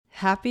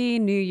Happy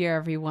New Year,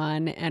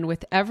 everyone. And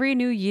with every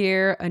new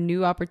year, a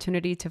new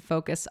opportunity to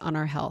focus on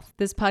our health.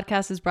 This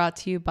podcast is brought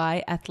to you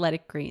by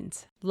Athletic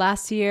Greens.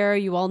 Last year,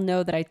 you all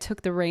know that I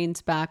took the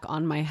reins back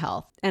on my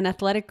health, and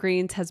Athletic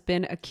Greens has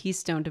been a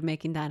keystone to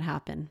making that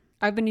happen.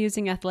 I've been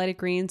using Athletic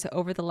Greens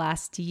over the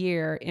last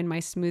year in my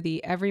smoothie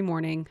every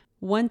morning.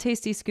 One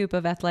tasty scoop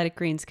of Athletic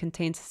Greens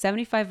contains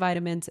 75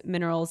 vitamins,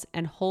 minerals,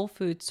 and whole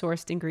food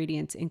sourced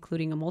ingredients,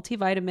 including a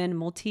multivitamin,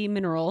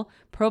 multi-mineral,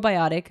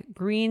 probiotic,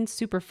 green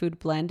superfood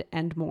blend,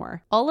 and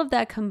more. All of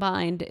that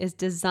combined is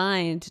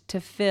designed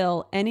to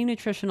fill any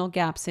nutritional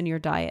gaps in your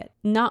diet.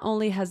 Not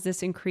only has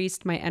this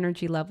increased my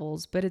energy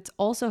levels, but it's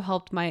also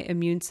helped my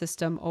immune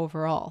system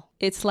overall.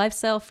 It's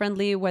lifestyle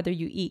friendly whether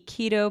you eat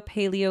keto,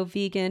 paleo,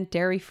 vegan,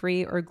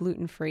 dairy-free, or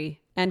gluten-free,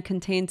 and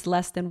contains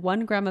less than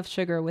 1 gram of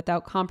sugar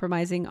without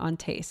compromising on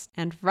taste.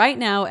 And right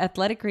now,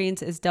 Athletic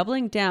Greens is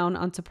doubling down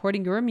on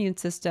supporting your immune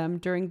system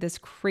during this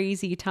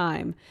crazy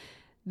time.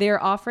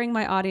 They're offering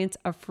my audience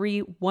a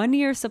free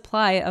 1-year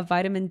supply of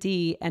vitamin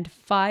D and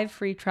 5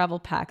 free travel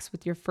packs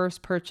with your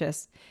first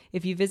purchase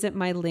if you visit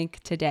my link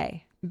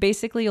today.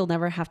 Basically, you'll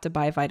never have to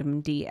buy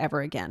vitamin D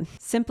ever again.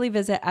 Simply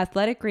visit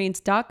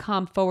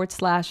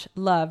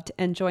athleticgreens.com/loved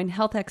and join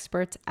health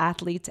experts,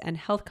 athletes, and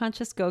health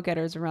conscious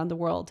go-getters around the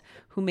world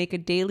who make a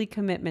daily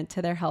commitment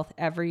to their health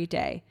every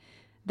day.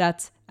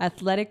 That's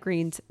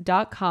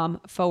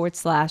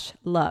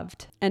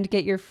athleticgreens.com/loved and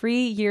get your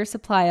free year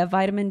supply of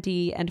vitamin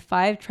D and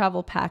 5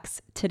 travel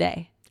packs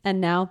today.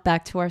 And now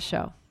back to our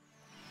show.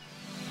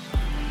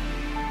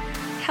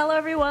 Hello,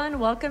 everyone.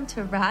 Welcome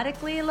to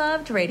Radically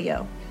Loved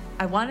Radio.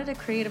 I wanted to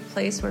create a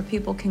place where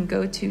people can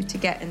go to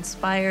get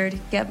inspired,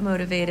 get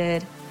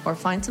motivated, or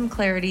find some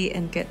clarity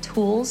and get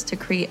tools to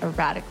create a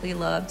radically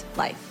loved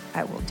life.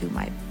 I will do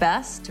my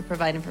best to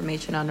provide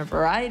information on a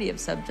variety of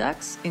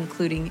subjects,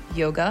 including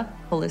yoga,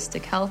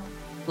 holistic health,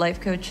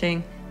 life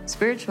coaching,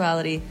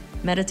 spirituality,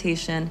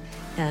 meditation,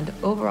 and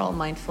overall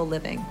mindful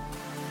living.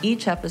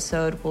 Each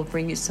episode will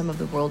bring you some of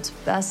the world's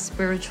best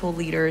spiritual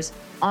leaders,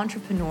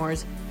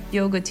 entrepreneurs,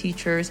 yoga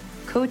teachers,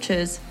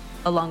 coaches,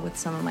 along with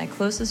some of my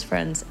closest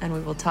friends, and we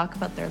will talk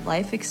about their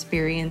life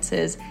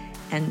experiences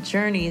and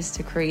journeys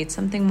to create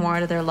something more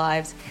out of their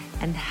lives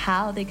and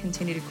how they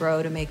continue to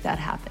grow to make that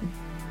happen.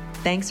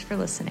 Thanks for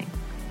listening.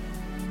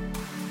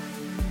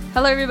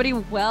 Hello, everybody.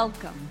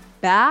 Welcome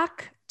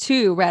back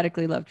to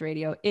Radically Loved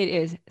Radio. It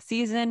is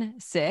season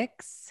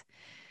 6,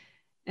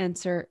 and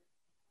Sir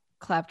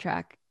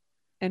Claptrack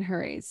and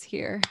Hurrays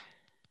here.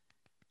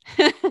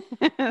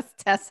 That's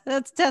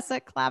Tessa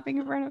clapping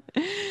in front of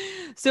me.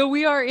 So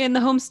we are in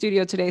the home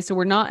studio today. So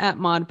we're not at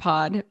Mod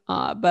Pod,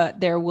 but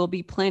there will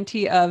be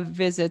plenty of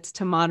visits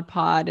to Mod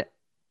Pod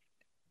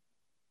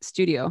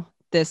studio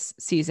this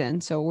season.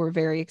 So we're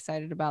very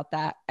excited about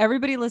that.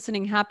 Everybody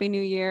listening, Happy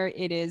New Year.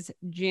 It is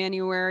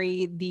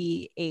January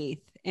the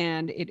 8th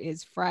and it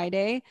is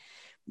Friday.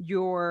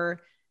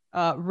 Your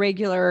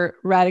regular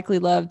Radically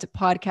Loved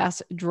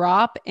podcast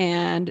drop,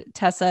 and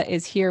Tessa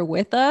is here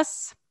with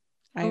us.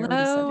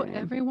 Hello,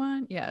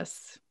 everyone.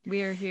 Yes,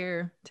 we are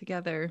here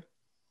together.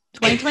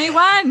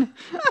 2021.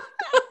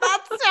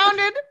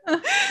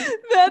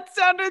 that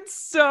sounded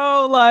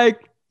so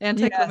like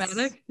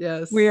anticlimactic.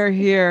 Yes. We are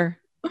here.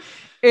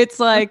 It's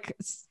like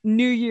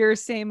New Year,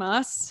 same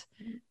us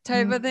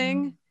type of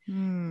thing.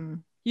 Mm-hmm.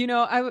 You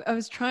know, I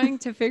was trying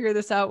to figure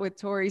this out with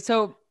Tori.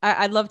 So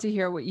I'd love to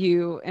hear what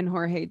you and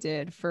Jorge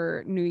did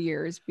for New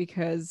Year's,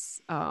 because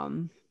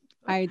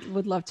I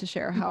would love to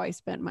share how I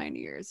spent my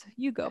New Year's.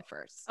 You go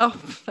first. Oh,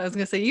 I was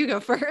going to say you go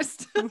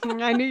first.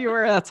 I knew you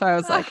were. That's why I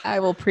was like, I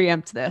will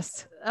preempt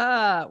this.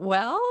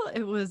 Well,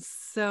 it was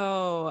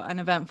so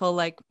uneventful,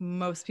 like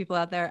most people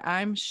out there,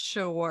 I'm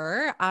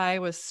sure. I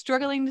was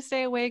struggling to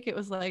stay awake. It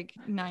was like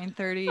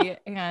 9:30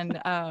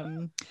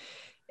 and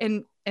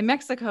in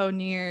Mexico,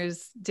 New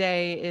Year's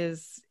Day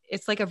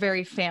it's like a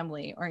very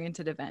family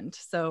oriented event.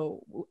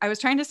 So I was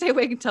trying to stay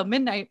awake until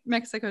midnight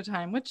Mexico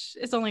time, which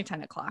is only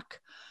 10 o'clock.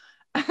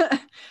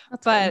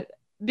 But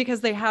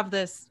because they have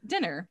this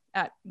dinner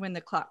at when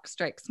the clock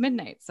strikes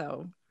midnight.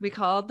 So we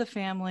called the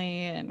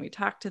family and we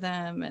talked to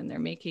them, and they're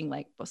making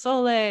like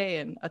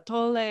pozole and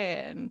atole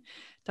and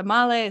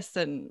tamales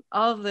and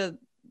all of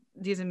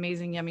these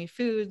amazing yummy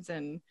foods.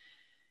 And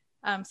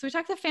so we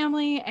talked to the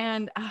family,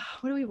 and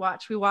what do we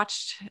watch? We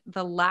watched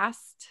the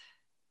last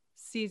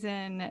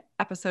season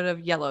episode of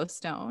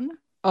Yellowstone.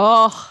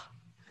 Oh,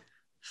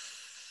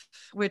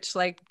 which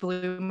like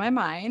blew my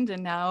mind.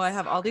 And now I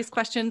have all these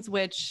questions,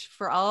 which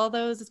for all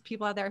those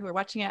people out there who are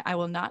watching it, I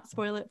will not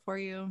spoil it for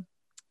you,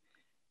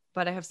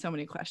 but I have so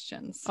many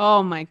questions.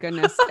 Oh my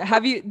goodness.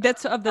 Have you,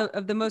 that's of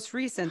the most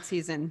recent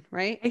season,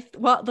 right?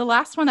 Well, the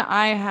last one that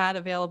I had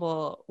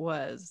available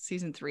was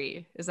season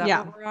 3. Is that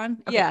what we're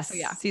on? Okay, yes. So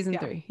yeah. Season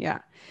 3. Yeah.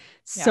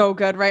 So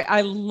good, right?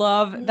 I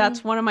love,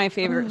 that's one of my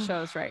favorite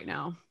shows right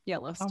now.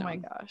 Yellowstone. Oh my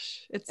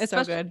gosh. It's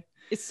so good.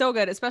 It's so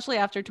good, especially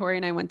after Tori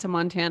and I went to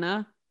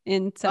Montana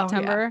in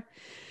September.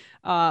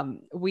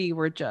 we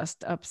were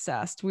just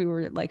obsessed. We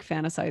were like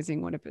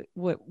fantasizing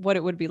what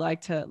it would be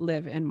like to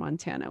live in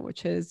Montana,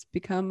 which has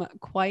become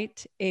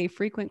quite a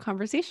frequent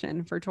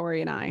conversation for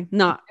Tori and I.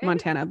 Not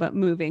Montana, but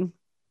moving.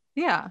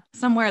 Yeah,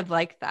 somewhere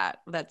like that.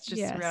 That's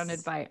just surrounded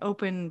Yes. by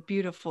open,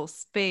 beautiful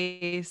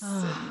space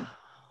and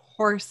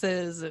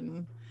horses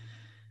and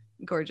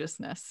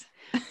gorgeousness.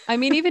 I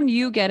mean, even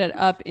you get it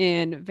up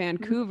in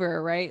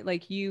Vancouver, right?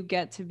 Like you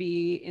get to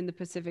be in the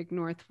Pacific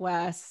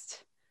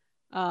Northwest.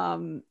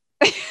 Um,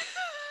 did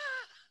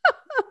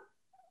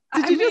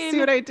you just see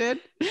what I did?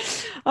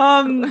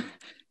 Do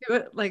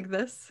it like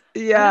this.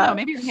 Yeah. I don't know.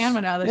 Maybe your hand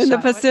went out of the in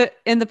shot.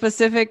 In the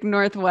Pacific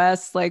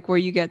Northwest, like where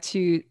you get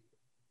to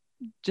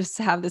just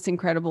have this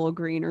incredible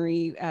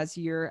greenery as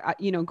you're,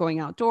 going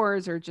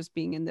outdoors or just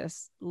being in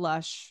this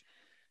lush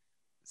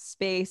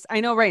space.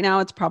 I know right now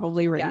it's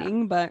probably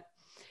raining, but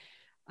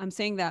I'm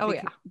saying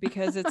that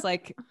because it's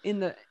like in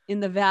the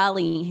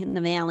valley, I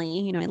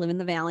live in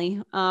the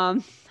valley. I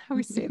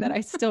always say that.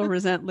 I still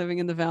resent living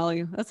in the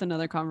valley. That's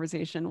another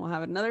conversation. We'll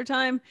have it another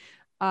time.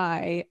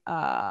 But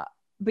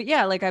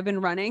yeah, like I've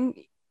been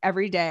running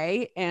every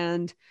day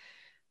and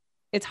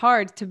it's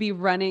hard to be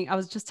running. I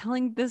was just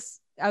talking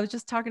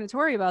to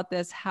Tori about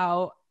this,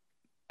 how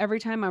every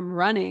time I'm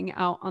running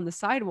out on the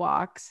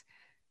sidewalks,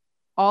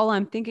 all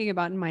I'm thinking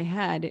about in my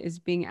head is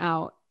being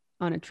out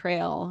on a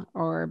trail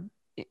or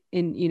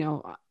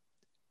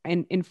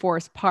in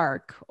Forest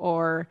Park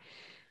or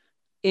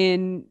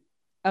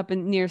up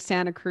in near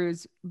Santa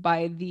Cruz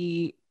by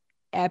the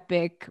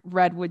epic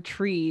redwood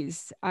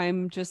trees.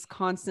 I'm just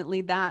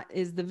constantly, that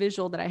is the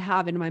visual that I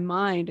have in my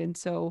mind. And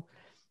so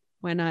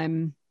when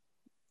I'm,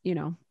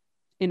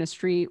 in a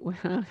street,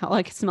 all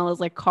I can smell is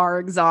like car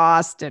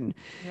exhaust and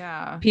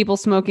people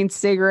smoking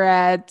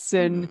cigarettes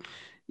and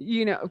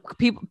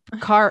people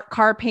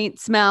car paint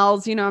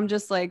smells. I'm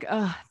just like,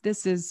 oh,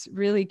 this is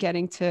really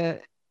getting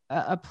to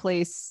a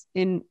place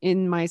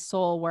in my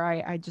soul where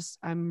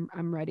I'm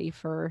ready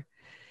for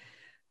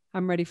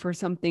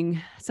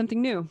something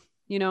new.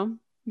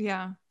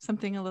 Yeah,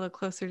 something a little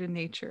closer to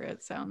nature,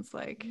 it sounds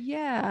like.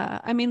 Yeah,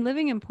 I mean,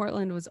 living in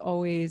Portland was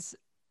always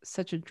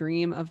such a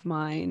dream of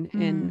mine,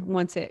 and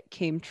once it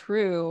came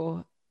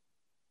true,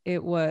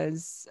 it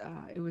was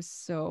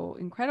so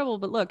incredible.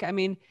 But look, I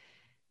mean,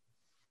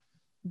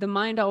 the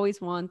mind always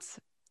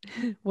wants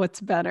what's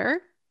better.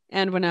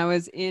 And when I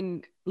was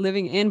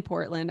living in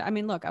Portland, I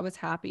mean, look, I was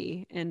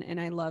happy and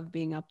I love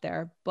being up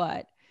there,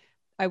 but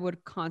I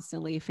would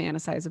constantly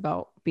fantasize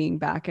about being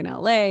back in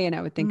LA, and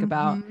I would think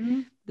about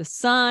the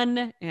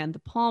sun and the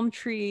palm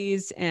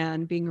trees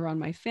and being around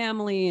my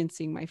family and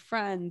seeing my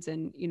friends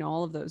and,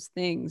 all of those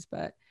things.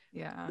 But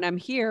when I'm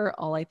here,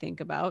 all I think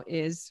about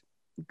is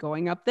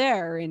going up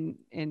there and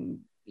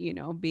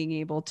being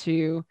able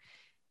to,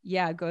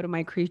 go to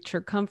my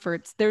creature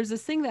comforts. There's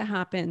this thing that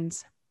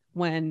happens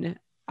when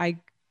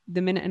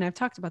and I've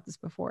talked about this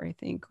before, I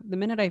think, the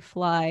minute I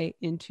fly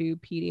into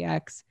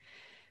PDX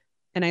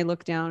and I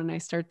look down and I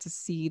start to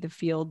see the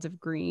fields of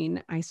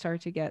green, I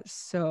start to get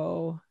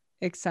so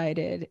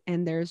excited.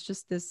 And there's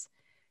just this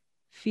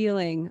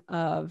feeling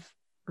of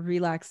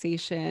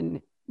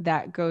relaxation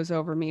that goes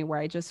over me where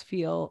I just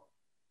feel,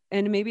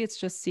 and maybe it's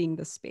just seeing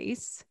the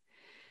space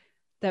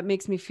that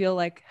makes me feel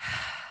like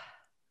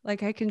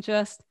I can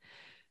just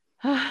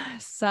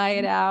sigh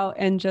it out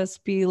and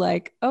just be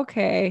like,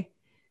 okay,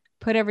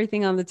 put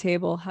everything on the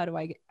table. How do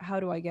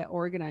I get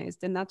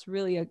organized? And that's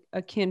really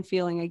a kin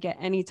feeling I get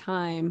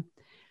anytime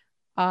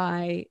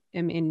I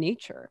am in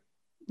nature,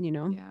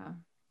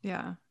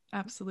 Yeah,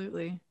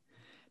 absolutely.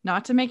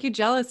 Not to make you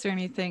jealous or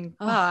anything,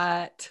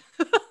 but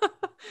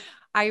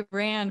I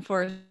ran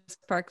Forest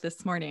Park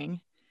this morning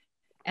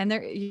and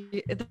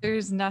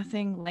there's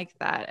nothing like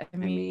that. I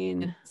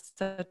mean, it's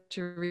such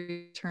a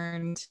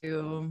return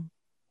to,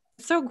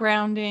 it's so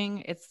grounding.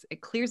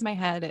 It clears my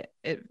head.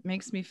 It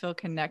makes me feel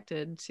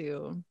connected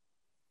to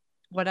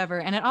whatever.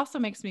 And it also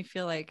makes me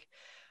feel like,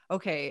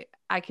 okay,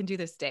 I can do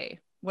this day.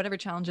 Whatever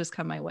challenges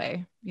come my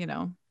way,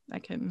 I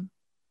can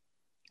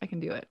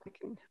do it.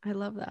 I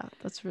love that.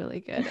 That's really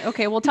good.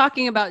 Okay. Well,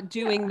 talking about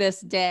doing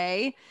this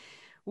day,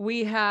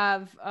 we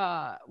have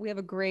a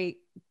great,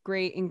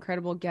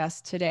 incredible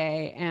guest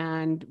today.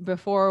 And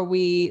before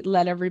we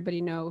let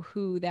everybody know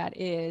who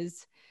that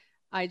is,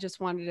 I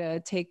just wanted to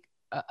take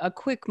a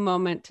quick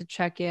moment to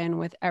check in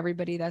with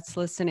everybody that's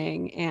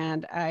listening.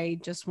 And I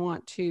just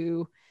want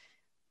to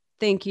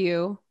thank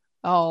you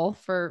all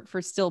for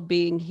still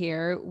being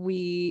here.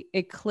 We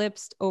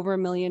eclipsed over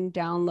 1 million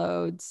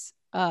downloads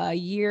a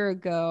year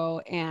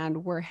ago,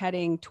 and we're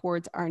heading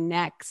towards our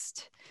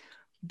next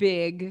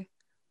big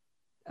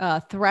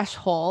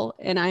threshold.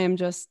 And I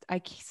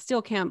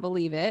still can't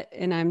believe it.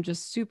 And I'm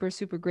just super,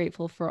 super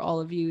grateful for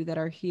all of you that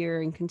are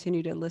here and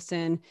continue to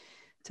listen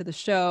to the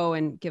show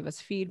and give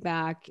us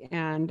feedback.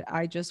 And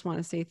I just want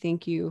to say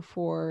thank you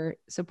for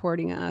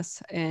supporting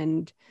us.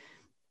 And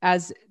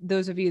as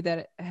those of you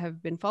that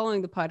have been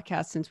following the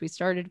podcast since we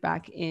started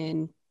back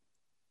in,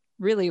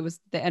 really, it was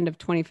the end of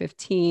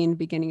 2015,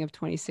 beginning of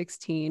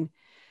 2016.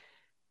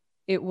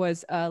 it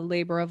was a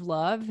labor of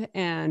love,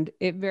 and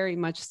it very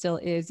much still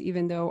is,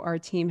 even though our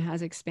team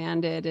has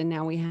expanded and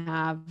now we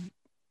have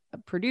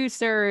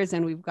producers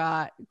and we've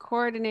got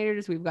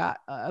coordinators, we've got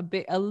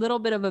a little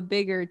bit of a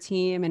bigger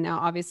team. And now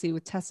obviously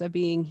with Tessa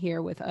being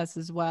here with us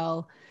as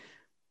well,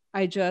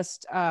 I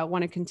just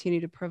want to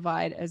continue to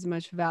provide as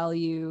much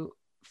value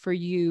for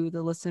you,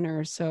 the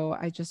listeners. So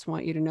I just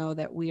want you to know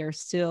that we are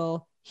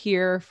still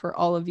here for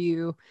all of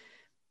you.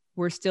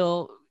 We're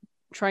still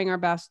trying our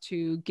best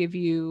to give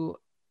you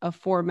a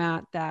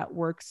format that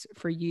works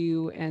for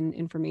you and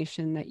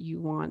information that you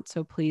want.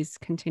 So please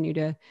continue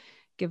to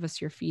give us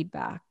your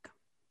feedback.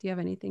 Do you have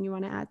anything you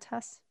want to add,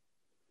 Tess?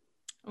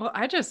 Well,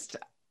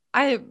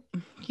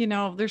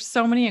 there's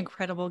so many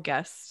incredible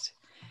guests,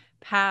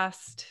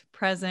 past,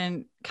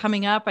 present,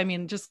 coming up. I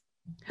mean, just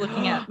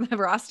looking at the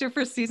roster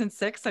for season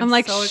 6, I'm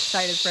like, so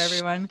excited for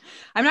everyone.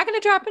 I'm not going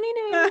to drop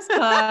any names,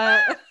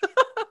 but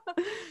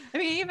I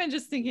mean, even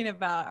just thinking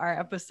about our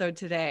episode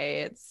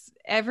today, it's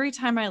every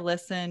time I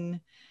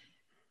listen,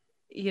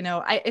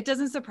 it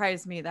doesn't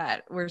surprise me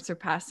that we're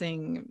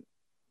surpassing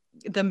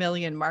the 1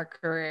 million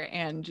marker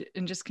and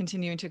just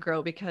continuing to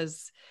grow,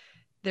 because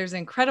there's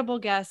incredible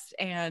guests,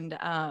 and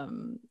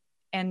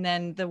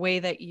then the way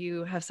that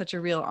you have such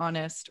a real,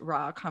 honest,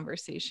 raw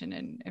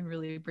conversation and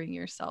really bring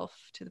yourself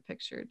to the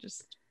picture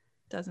just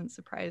doesn't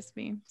surprise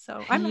me.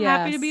 So I'm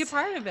happy to be a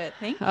part of it.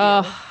 Thank you.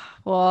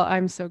 Well,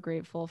 I'm so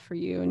grateful for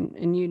you,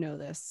 and you know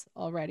this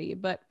already.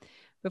 But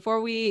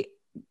before we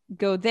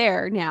go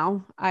there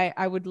now,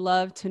 I would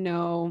love to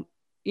know,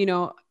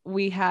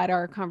 we had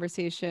our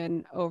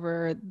conversation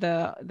over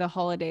the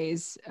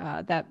holidays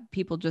that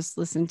people just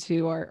listen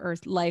to, our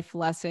life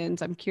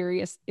lessons. I'm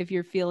curious if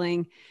you're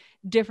feeling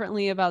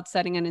differently about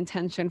setting an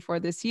intention for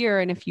this year.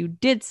 And if you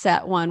did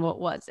set one, what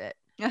was it?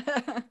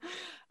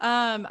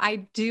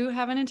 I do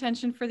have an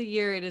intention for the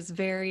year. It is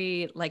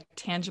very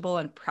tangible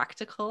and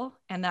practical.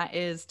 And that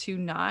is to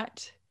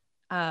not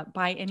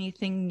buy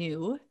anything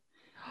new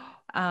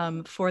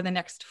for the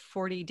next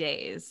 40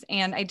 days.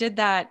 And I did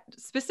that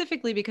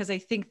specifically because I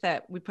think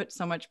that we put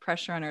so much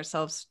pressure on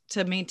ourselves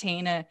to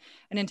maintain an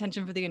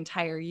intention for the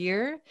entire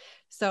year.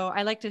 So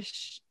I like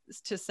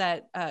to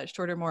set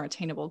shorter, more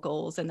attainable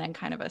goals, and then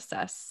kind of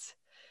assess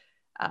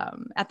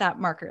at that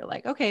marker,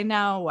 okay,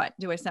 now what?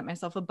 Do I set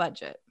myself a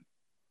budget?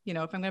 If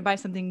I'm going to buy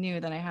something new,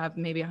 then I have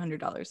maybe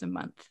 $100 a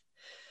month.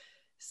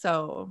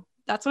 So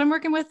that's what I'm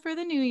working with for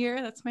the new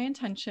year. That's my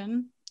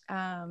intention.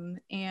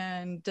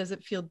 And does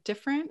it feel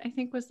different, I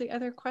think, was the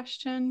other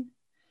question.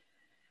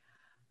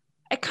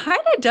 It kind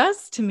of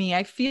does to me.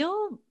 I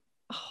feel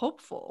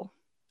hopeful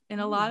in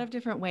a lot of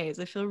different ways.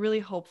 I feel really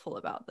hopeful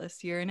about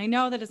this year. And I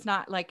know that it's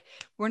not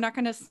we're not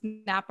going to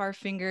snap our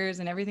fingers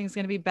and everything's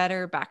going to be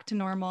better, back to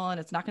normal, and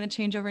it's not going to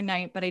change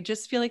overnight. But I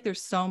just feel like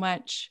there's so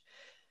much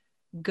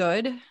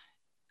good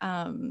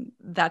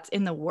that's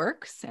in the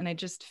works. And I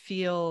just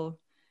feel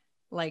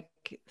like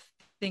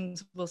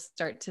things will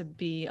start to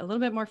be a little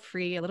bit more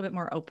free, a little bit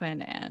more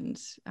open,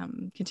 and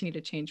continue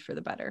to change for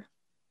the better.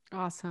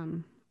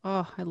 Awesome.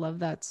 Oh, I love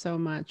that so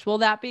much. Well,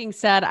 that being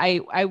said, I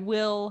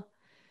wasn't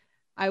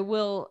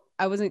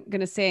going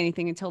to say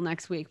anything until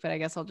next week, but I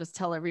guess I'll just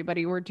tell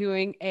everybody we're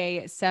doing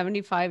a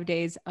 75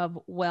 days of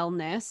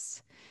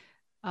wellness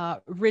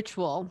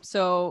ritual.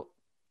 So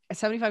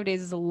 75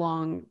 days is a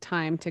long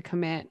time to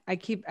commit. I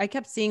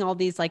kept seeing all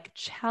these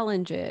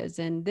challenges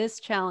and this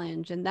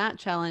challenge and that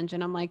challenge.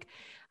 And I'm like,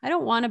 I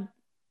don't want to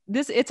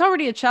it's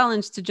already a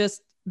challenge to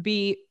just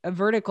be a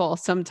vertical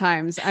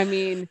sometimes. I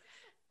mean,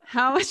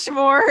 how much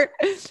more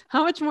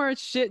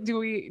shit do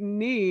we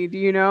need?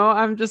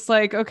 I'm just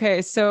like,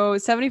 okay, so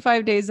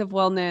 75 days of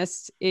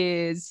wellness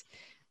is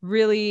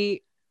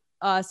really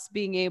us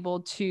being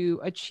able to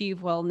achieve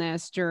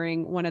wellness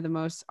during one of the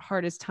most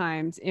hardest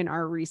times in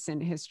our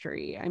recent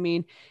history. I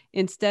mean,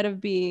 instead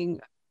of being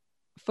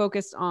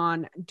focused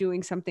on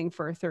doing something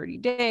for 30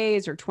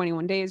 days or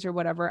 21 days or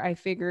whatever, I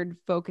figured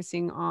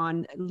focusing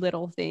on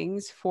little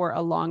things for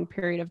a long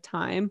period of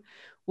time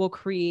will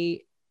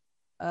create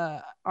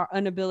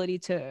an ability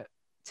to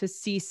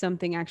see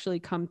something actually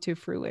come to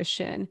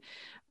fruition,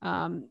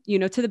 to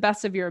the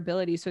best of your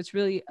ability. So it's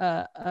really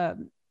a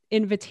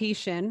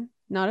invitation,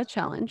 not a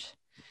challenge,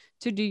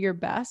 to do your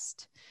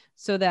best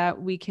so that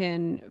we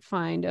can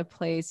find a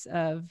place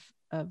of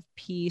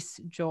peace,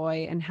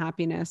 joy, and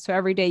happiness. So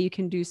every day you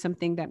can do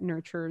something that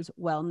nurtures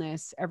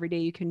wellness. Every day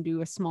you can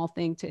do a small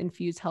thing to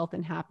infuse health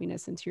and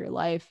happiness into your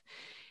life.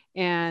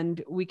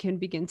 And we can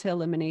begin to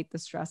eliminate the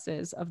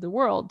stresses of the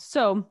world.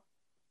 So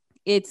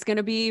it's going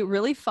to be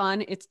really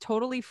fun. It's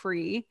totally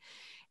free.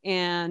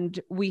 And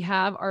we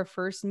have our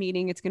first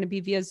meeting. It's going to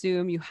be via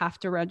Zoom. You have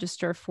to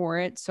register for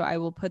it. So I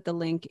will put the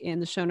link in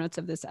the show notes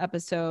of this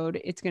episode.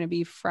 It's going to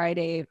be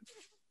Friday,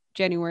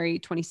 January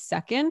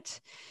 22nd.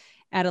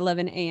 at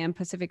 11 a.m.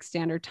 Pacific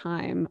Standard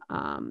Time.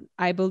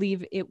 I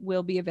believe it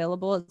will be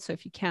available. So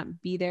if you can't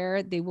be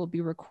there, they will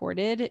be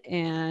recorded,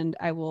 and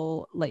I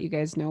will let you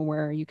guys know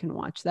where you can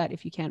watch that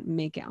if you can't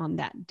make it on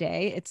that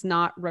day. It's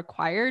not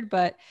required,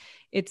 but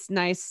it's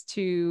nice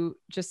to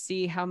just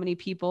see how many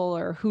people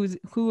or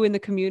who in the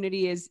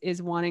community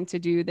is wanting to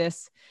do the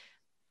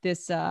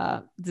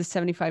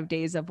 75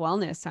 days of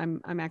wellness.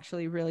 I'm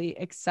actually really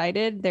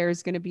excited.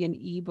 There's going to be an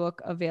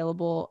ebook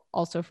available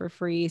also for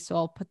free. So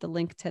I'll put the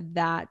link to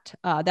that.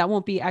 That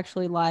won't be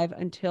actually live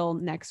until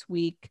next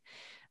week,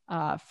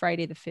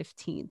 Friday the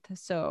 15th.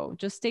 So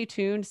just stay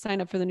tuned,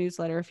 sign up for the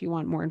newsletter if you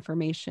want more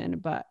information,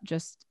 but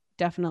just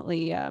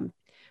definitely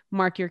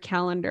mark your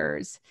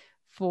calendars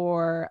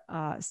for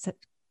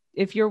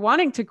if you're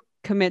wanting to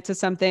commit to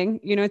something,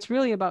 it's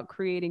really about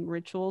creating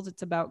rituals.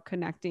 It's about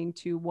connecting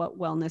to what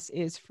wellness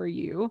is for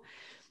you.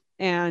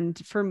 And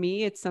for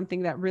me, it's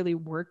something that really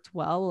worked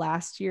well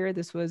last year.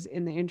 This was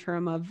in the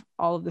interim of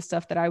all of the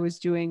stuff that I was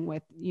doing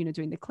with,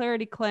 doing the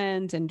clarity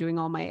cleanse and doing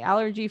all my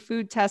allergy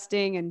food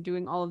testing and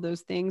doing all of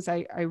those things.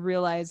 I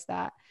realized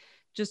that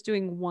just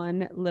doing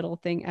one little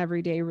thing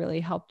every day really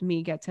helped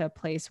me get to a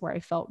place where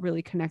I felt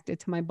really connected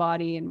to my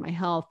body and my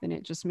health. And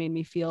it just made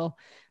me feel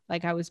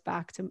like I was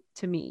back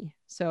to me.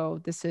 So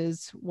this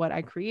is what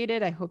I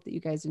created. I hope that you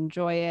guys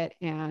enjoy it.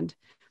 And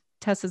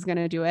Tessa's going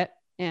to do it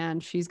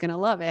and she's going to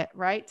love it.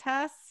 Right,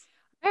 Tess?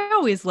 I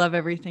always love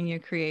everything you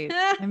create.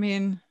 I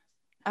mean,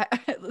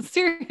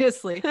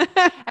 seriously,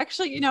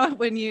 actually,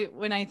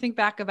 when I think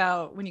back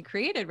about when you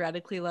created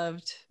Radically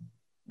Loved,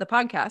 the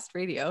podcast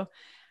radio,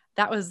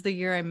 that was the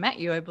year I met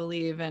you, I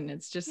believe. And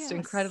it's just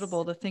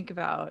incredible to think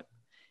about.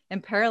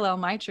 And parallel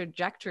my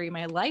trajectory,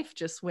 my life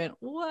just went,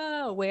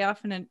 whoa, way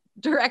off in a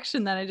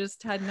direction that I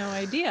just had no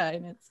idea.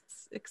 And it's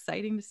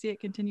exciting to see it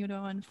continue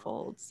to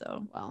unfold.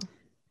 So, well,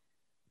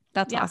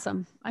 that's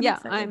awesome. I'm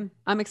excited.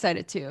 I'm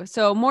excited too.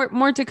 So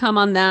more to come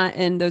on that.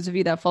 And those of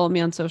you that follow me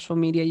on social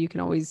media, you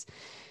can always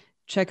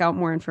check out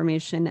more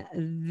information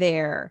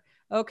there.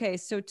 Okay.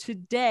 So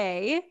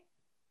today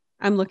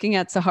I'm looking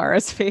at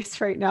Sahara's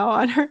face right now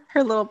on her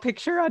little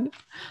picture on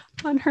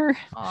her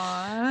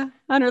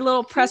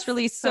little press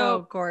release.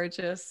 So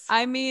gorgeous.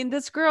 I mean,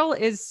 this girl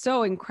is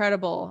so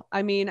incredible.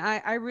 I mean,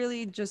 I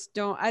really just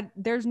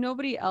there's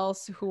nobody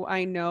else who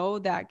I know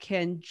that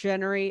can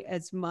generate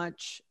as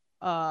much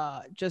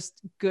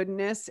just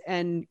goodness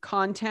and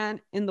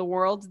content in the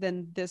world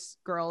than this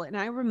girl. And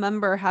I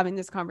remember having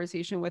this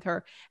conversation with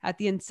her at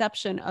the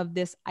inception of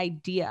this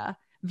idea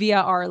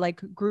via our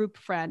group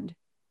friend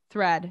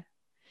thread.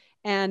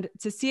 And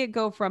to see it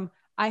go from,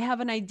 I have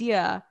an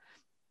idea,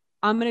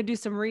 I'm going to do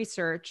some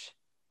research,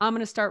 I'm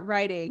going to start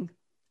writing,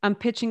 I'm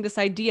pitching this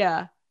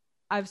idea,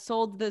 I've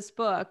sold this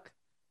book,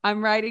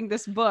 I'm writing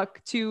this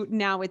book, to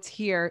now it's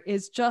here,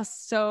 is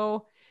just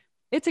so,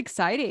 it's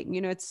exciting.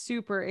 It's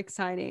super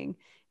exciting.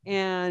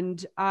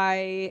 And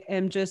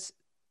I'm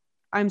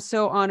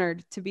so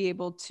honored to be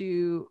able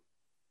to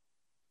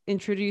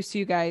introduce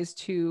you guys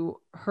to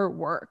her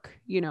work.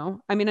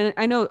 I mean,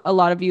 I know a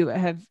lot of you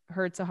have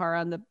heard Sahara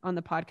on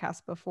the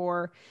podcast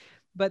before,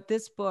 but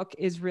this book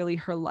is really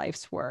her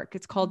life's work.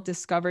 It's called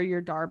Discover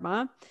Your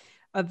Dharma,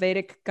 a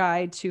Vedic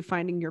guide to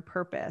finding your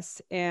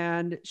purpose.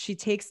 And she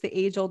takes the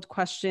age-old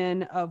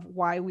question of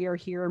why we are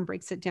here and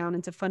breaks it down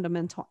into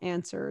fundamental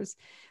answers,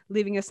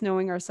 leaving us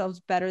knowing ourselves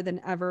better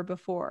than ever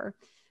before.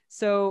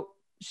 So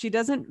she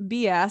doesn't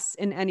BS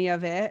in any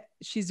of it.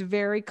 She's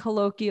very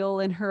colloquial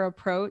in her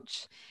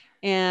approach.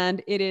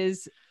 And it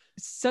is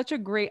such a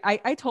great,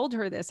 I told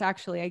her this,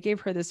 actually, I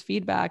gave her this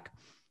feedback.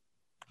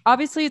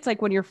 Obviously, it's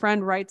like when your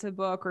friend writes a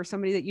book or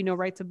somebody that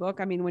writes a book.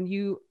 I mean, when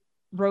you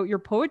wrote your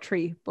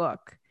poetry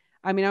book,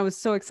 I mean, I was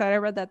so excited. I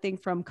read that thing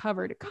from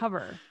cover to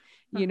cover,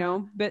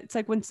 but it's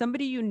like when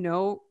somebody,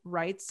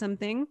 writes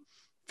something,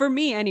 for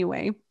me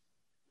anyway,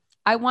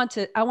 I want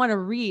to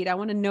read, I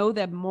want to know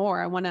them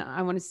more. I want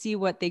to see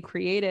what they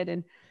created.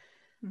 And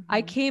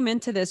I came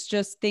into this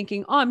just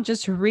thinking, oh, I'm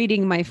just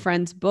reading my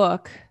friend's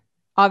book,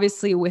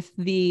 obviously with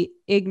the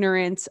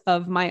ignorance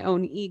of my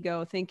own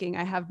ego, thinking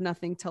I have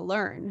nothing to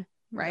learn.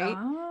 Right.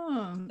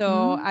 Oh.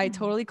 So I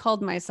totally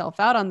called myself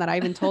out on that. I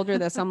even told her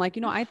this. I'm like,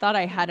 I thought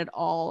I had it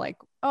all, like,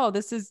 oh,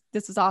 this is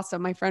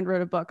awesome. My friend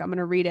wrote a book, I'm going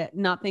to read it.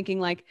 Not thinking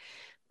like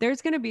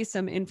there's going to be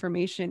some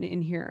information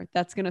in here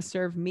that's going to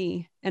serve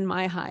me and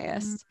my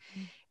highest.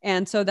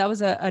 And so that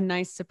was a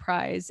nice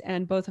surprise.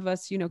 And both of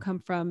us, come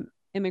from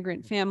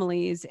immigrant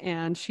families,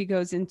 and she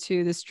goes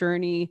into this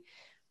journey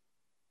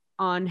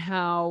on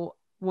how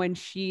when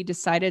she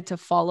decided to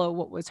follow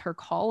what was her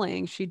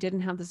calling, she didn't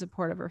have the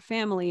support of her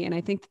family. And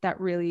I think that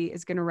really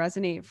is going to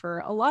resonate for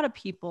a lot of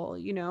people,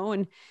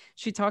 and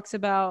she talks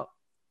about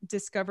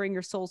discovering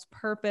your soul's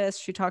purpose.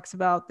 She talks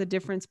about the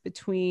difference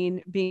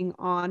between being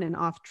on and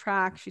off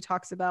track. She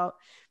talks about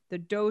the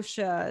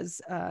doshas,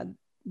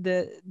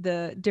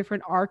 the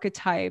different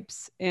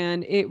archetypes.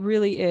 And it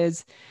really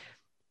is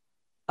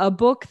a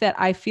book that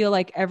I feel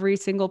like every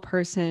single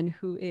person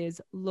who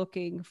is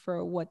looking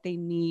for what they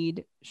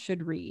need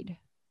should read.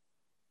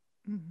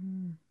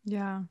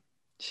 Yeah.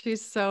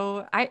 She's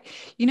so,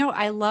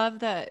 I love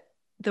that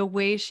the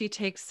way she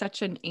takes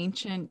such an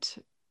ancient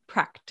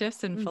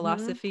practice and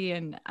philosophy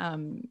and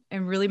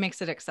really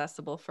makes it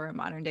accessible for a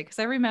modern day. Because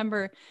I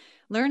remember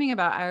learning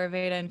about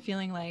Ayurveda and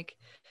feeling like,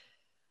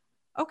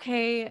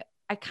 okay,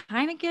 I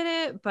kind of get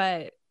it,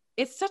 but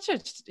it's such a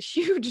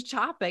huge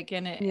topic,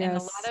 and and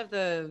a lot of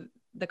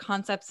the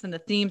concepts and the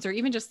themes, or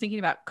even just thinking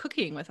about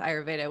cooking with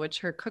Ayurveda,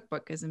 which her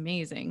cookbook is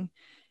amazing,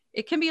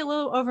 it can be a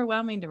little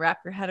overwhelming to wrap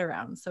your head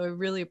around. So I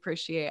really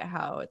appreciate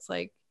how it's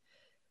like,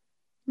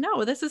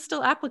 no, this is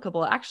still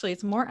applicable. Actually,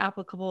 it's more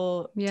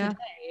applicable today.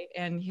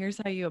 And here's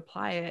how you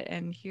apply it.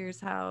 And here's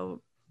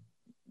how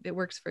it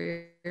works for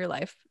your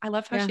life. I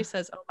love how she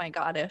says, "Oh my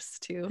goddess,"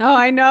 too. Oh,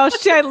 I know.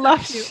 I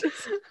love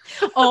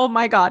 "Oh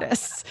my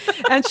goddess."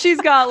 And she's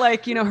got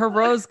like, you know, her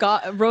rose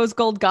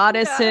gold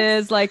goddesses.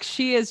 Yes. Like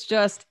she is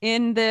just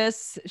in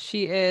this.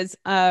 She is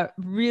a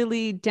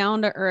really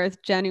down to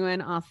earth,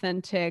 genuine,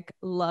 authentic,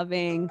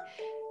 loving,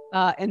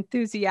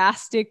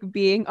 enthusiastic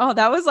being. Oh,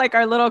 that was like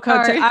our little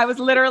coach. I was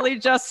literally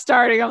just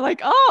starting. I'm like,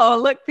 oh,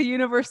 look, the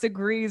universe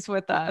agrees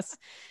with us.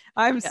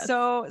 I'm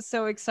so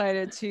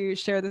excited to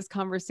share this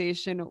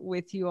conversation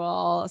with you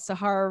all.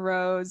 Sahara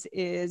Rose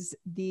is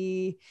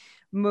the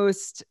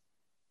most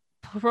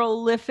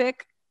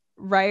prolific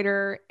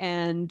writer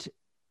and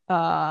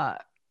I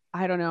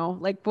don't know,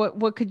 like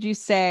what could you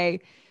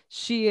say?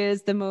 She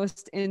is the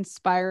most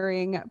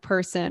inspiring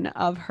person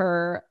of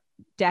her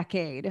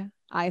decade,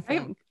 I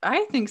think.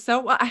 I think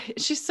so.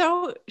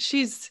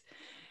 She's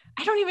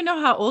I don't even know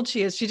how old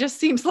she is. She just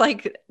seems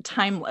like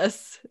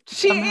timeless.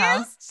 She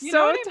somehow. is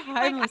so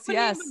timeless. Like,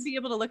 I wouldn't even be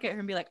able to look at her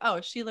and be like,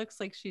 oh, she looks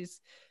like she's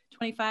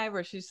 25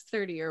 or she's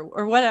 30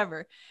 or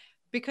whatever,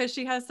 because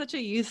she has such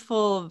a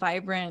youthful,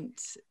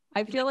 vibrant.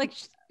 I feel like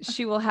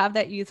she will have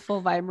that youthful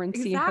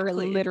vibrancy her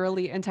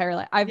literally entire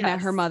life. I've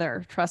met her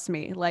mother, trust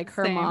me, like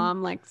her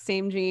mom, like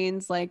same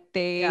genes, like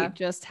they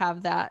just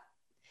have that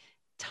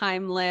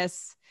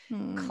timeless,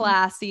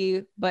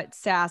 classy but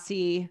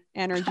sassy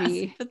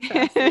energy.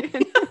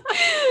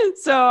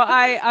 So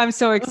I'm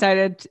so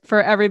excited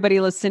for everybody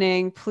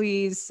listening.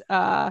 Please,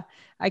 I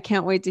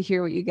can't wait to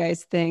hear what you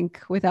guys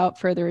think. Without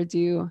further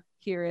ado,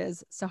 here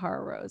is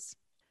Sahara Rose.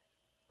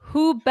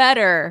 Who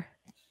better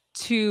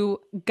to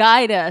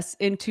guide us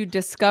into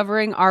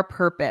discovering our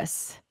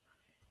purpose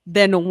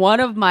than one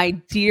of my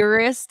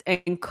dearest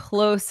and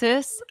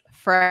closest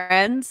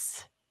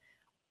friends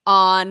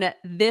on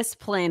this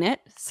planet?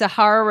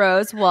 Sahara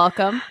Rose,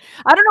 welcome.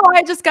 I don't know why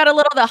I just got a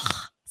little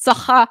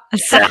Sahara.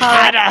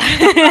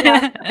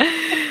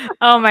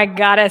 Oh my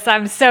goddess,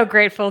 I'm so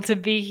grateful to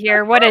be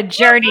here. What a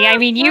journey. I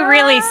mean, you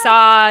really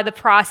saw the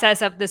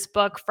process of this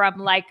book from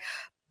like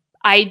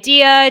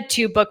idea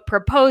to book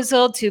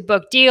proposal to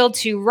book deal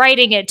to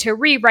writing it to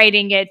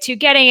rewriting it to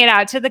getting it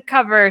out to the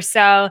cover.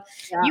 So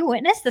you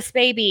witnessed this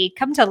baby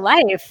come to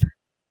life.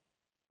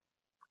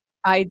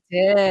 I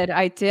did.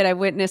 I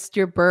witnessed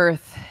your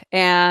birth,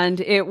 and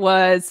it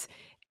was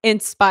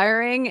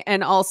inspiring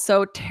and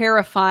also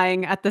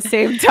terrifying at the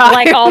same time.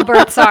 Like all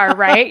births are,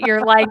 right?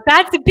 You're like,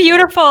 that's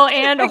beautiful.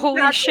 And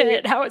holy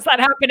shit, how is that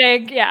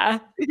happening? Yeah.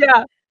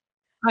 Yeah,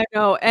 I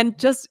know. And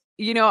just,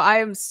 you know, I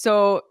am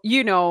so,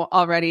 you know,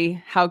 already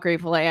how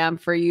grateful I am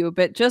for you,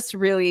 but just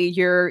really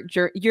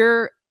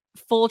your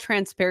full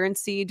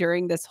transparency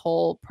during this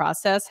whole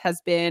process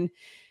has been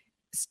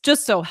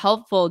just so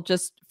helpful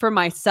just for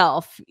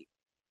myself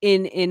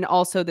in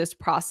also this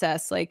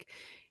process, like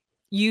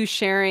you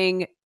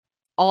sharing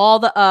all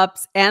the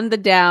ups and the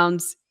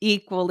downs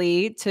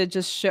equally to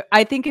just show.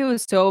 I think it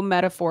was so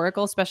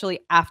metaphorical,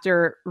 especially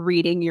after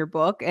reading your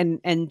book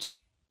and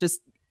just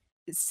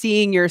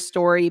seeing your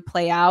story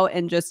play out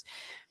and just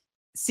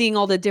seeing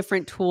all the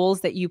different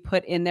tools that you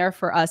put in there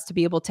for us to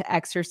be able to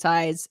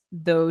exercise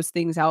those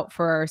things out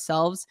for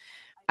ourselves.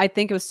 I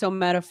think it was so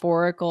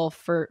metaphorical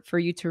for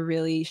you to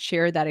really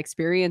share that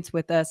experience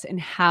with us and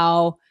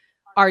how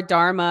our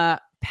Dharma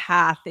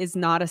path is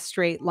not a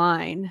straight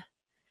line,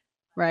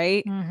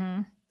 right?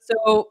 Mm-hmm.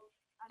 So,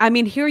 I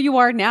mean, here you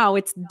are now,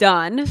 it's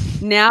done.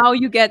 Now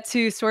you get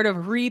to sort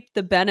of reap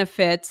the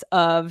benefits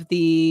of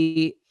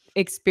the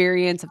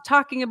experience of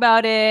talking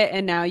about it.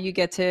 And now you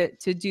get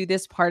to do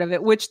this part of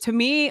it, which to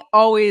me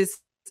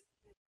always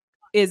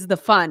is the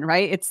fun,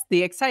 right? It's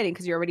the exciting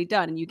because you're already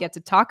done and you get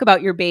to talk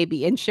about your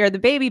baby and share the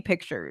baby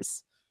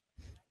pictures,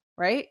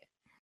 right?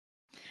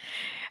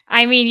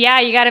 I mean, yeah,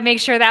 you got to make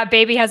sure that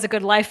baby has a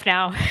good life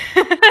now.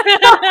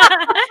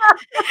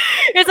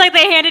 It's like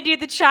they handed you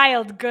the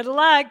child. Good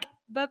luck.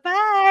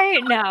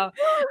 Bye-bye. No.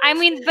 I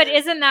mean, but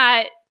isn't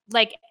that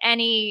like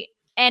any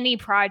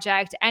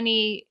project,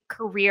 any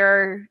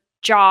career,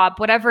 job,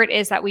 whatever it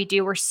is that we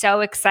do, we're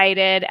so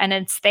excited and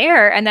it's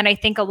there. And then I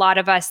think a lot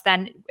of us,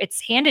 then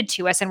it's handed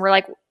to us and we're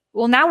like,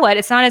 well, now what?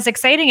 It's not as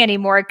exciting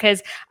anymore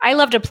because I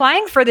loved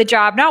applying for the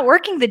job, not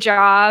working the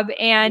job.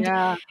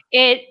 And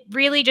it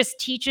really just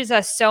teaches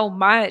us so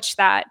much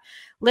that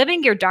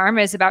living your Dharma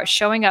is about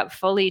showing up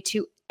fully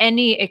to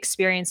any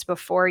experience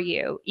before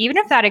you, even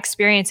if that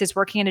experience is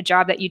working in a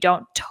job that you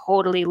don't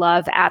totally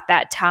love at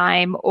that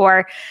time,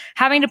 or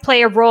having to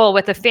play a role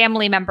with a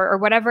family member or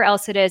whatever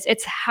else it is,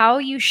 it's how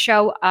you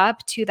show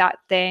up to that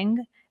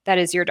thing that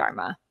is your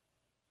Dharma.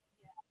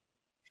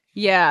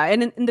 Yeah.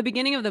 And in the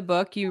beginning of the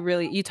book,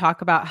 you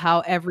talk about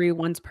how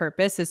everyone's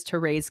purpose is to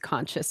raise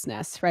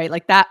consciousness, right?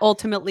 Like that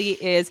ultimately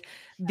is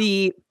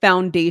the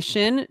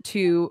foundation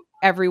to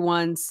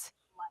everyone's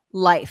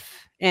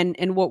life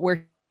and what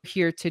we're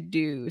here to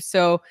do.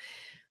 So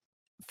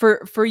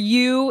for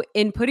you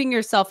in putting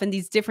yourself in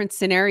these different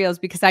scenarios,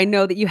 because I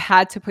know that you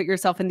had to put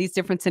yourself in these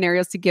different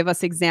scenarios to give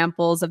us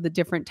examples of the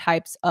different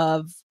types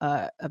of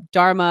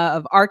Dharma,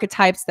 of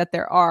archetypes that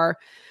there are.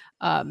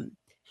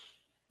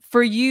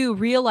 For you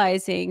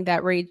realizing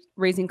that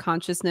raising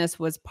consciousness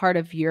was part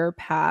of your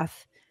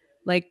path,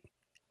 like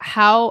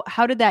how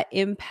did that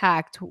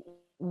impact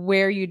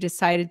where you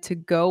decided to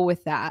go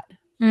with that?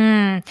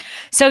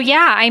 So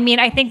yeah, I mean,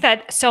 I think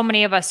that so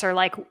many of us are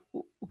like,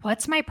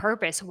 what's my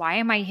purpose? Why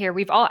am I here?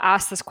 We've all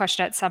asked this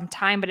question at some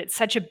time, but it's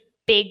such a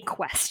big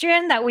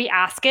question that we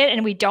ask it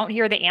and we don't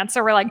hear the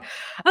answer. We're like,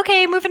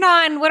 okay, moving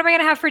on. What am I going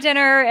to have for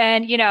dinner?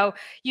 And,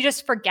 you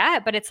just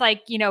forget. But it's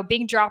like,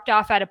 being dropped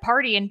off at a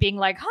party and being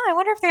like, I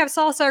wonder if they have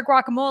salsa or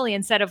guacamole,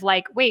 instead of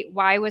like, wait,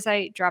 why was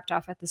I dropped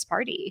off at this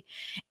party?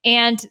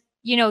 And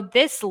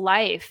this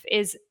life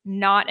is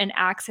not an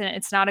accident.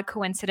 It's not a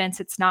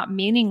coincidence. It's not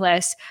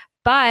meaningless.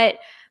 But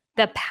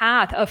the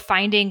path of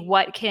finding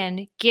what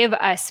can give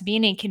us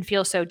meaning can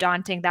feel so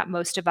daunting that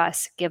most of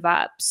us give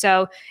up.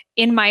 So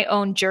in my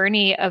own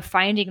journey of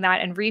finding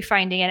that and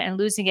refinding it and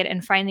losing it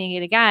and finding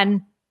it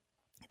again,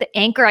 the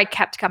anchor I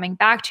kept coming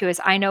back to is,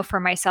 I know for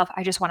myself,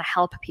 I just want to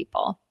help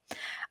people.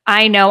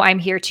 I know I'm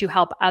here to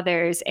help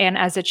others. And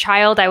as a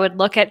child, I would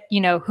look at,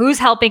 who's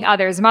helping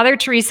others? Mother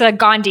Teresa,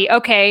 Gandhi.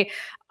 Okay,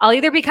 I'll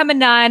either become a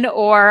nun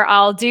or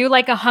I'll do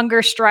like a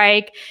hunger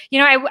strike.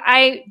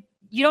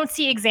 You don't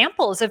see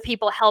examples of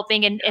people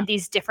helping in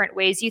these different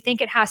ways. You think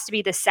it has to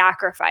be the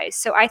sacrifice.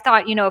 So I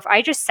thought, if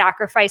I just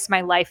sacrifice my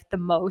life the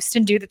most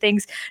and do the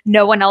things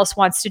no one else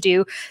wants to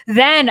do,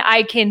 then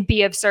I can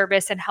be of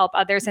service and help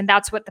others. And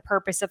that's what the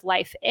purpose of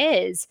life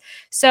is.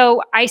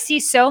 So I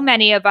see so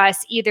many of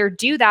us either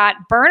do that,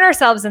 burn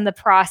ourselves in the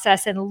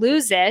process and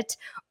lose it,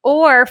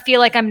 or feel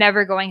like I'm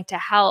never going to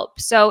help.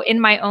 So in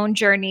my own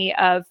journey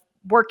of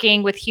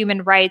working with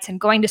human rights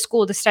and going to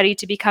school to study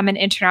to become an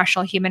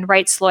international human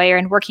rights lawyer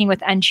and working with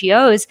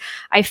NGOs,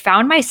 I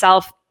found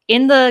myself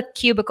in the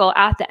cubicle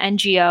at the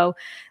NGO,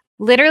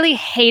 literally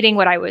hating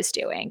what I was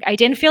doing. I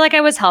didn't feel like I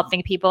was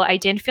helping people. I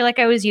didn't feel like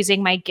I was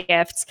using my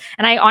gifts.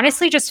 And I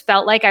honestly just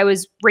felt like I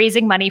was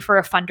raising money for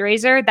a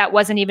fundraiser that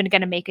wasn't even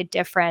going to make a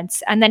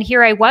difference. And then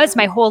here I was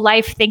my whole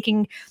life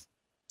thinking,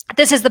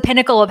 this is the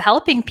pinnacle of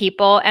helping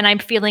people, and I'm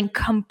feeling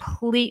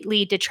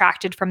completely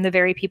detracted from the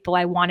very people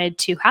I wanted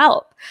to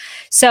help.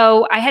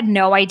 So I had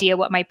no idea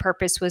what my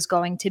purpose was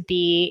going to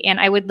be. And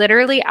I would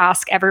literally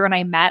ask everyone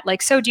I met,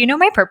 like, so do you know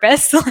my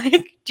purpose?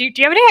 Like, do you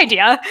have any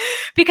idea?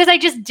 Because I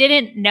just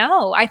didn't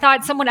know. I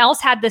thought someone else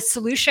had the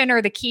solution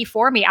or the key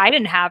for me. I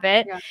didn't have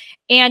it. Yeah.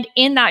 And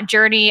in that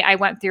journey, I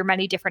went through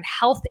many different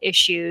health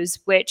issues,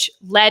 which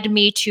led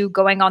me to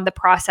going on the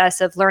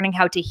process of learning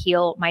how to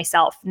heal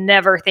myself,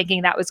 never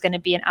thinking that was going to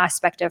be an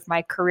aspect of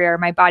my career.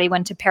 My body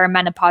went to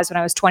perimenopause when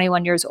I was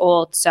 21 years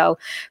old. So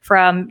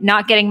from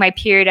not getting my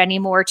period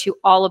anymore to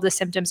all of the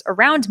symptoms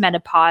around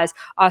menopause,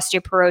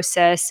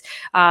 osteoporosis,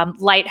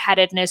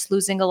 lightheadedness,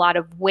 losing a lot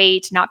of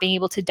weight, not being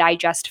able to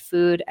digest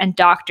food, and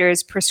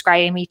doctors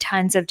prescribing me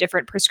tons of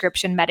different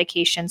prescription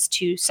medications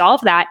to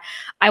solve that.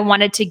 I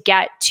wanted to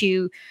get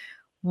to,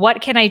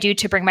 what can I do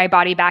to bring my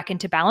body back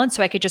into balance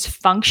so I could just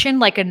function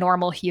like a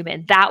normal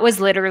human? That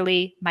was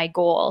literally my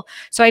goal.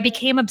 So I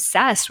became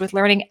obsessed with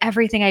learning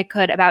everything I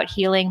could about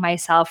healing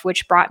myself,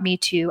 which brought me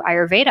to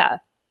Ayurveda.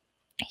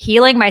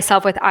 Healing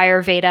myself with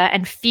Ayurveda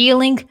and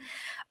feeling,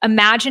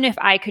 imagine if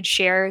I could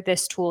share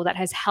this tool that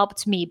has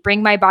helped me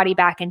bring my body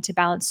back into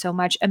balance so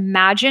much.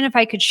 Imagine if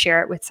I could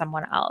share it with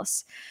someone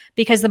else.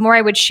 Because the more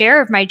I would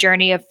share of my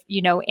journey of,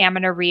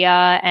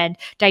 amenorrhea and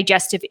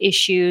digestive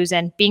issues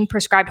and being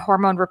prescribed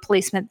hormone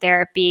replacement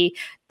therapy,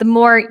 the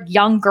more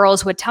young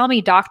girls would tell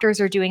me doctors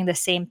are doing the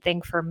same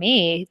thing for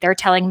me. They're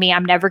telling me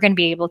I'm never going to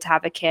be able to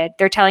have a kid.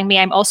 They're telling me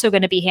I'm also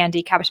going to be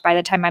handicapped by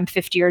the time I'm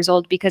 50 years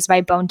old because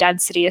my bone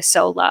density is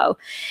so low.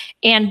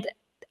 And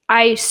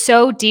I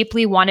so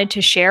deeply wanted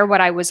to share what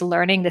I was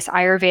learning, this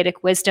Ayurvedic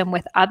wisdom,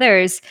 with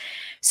others.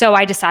 So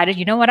I decided,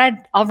 you know what,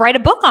 I'll write a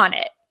book on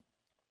it.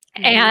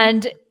 Mm-hmm.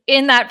 And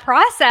in that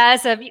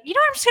process of, I'm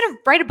just going to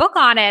write a book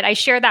on it, I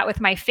shared that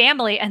with my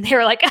family and they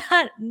were like,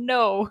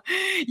 no,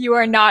 you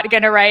are not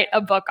going to write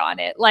a book on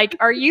it. Like,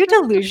 are you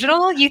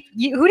delusional? Who do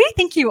you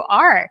think you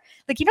are?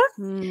 Like,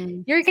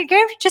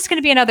 you're just going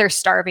to be another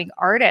starving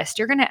artist.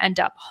 You're going to end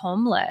up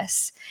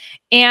homeless.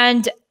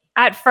 And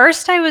at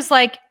first I was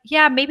like,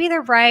 yeah, maybe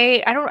they're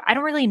right. I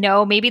don't really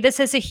know. Maybe this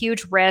is a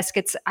huge risk.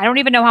 I don't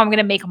even know how I'm going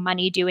to make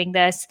money doing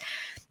this.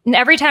 And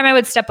every time I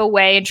would step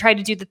away and try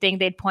to do the thing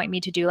they'd point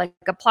me to do, like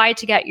apply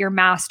to get your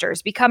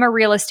master's, become a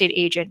real estate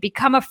agent,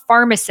 become a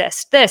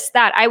pharmacist, this,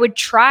 that, I would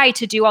try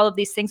to do all of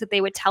these things that they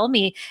would tell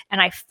me.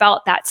 And I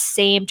felt that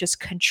same just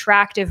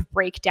contractive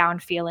breakdown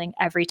feeling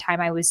every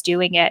time I was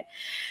doing it.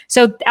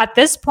 So at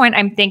this point,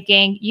 I'm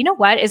thinking, you know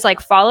what is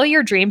like follow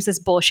your dreams, this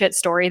bullshit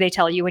story they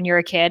tell you when you're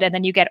a kid and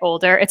then you get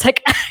older. It's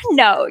like,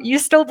 no, you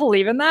still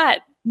believe in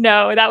that?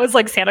 No, that was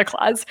like Santa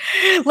Claus.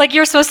 Like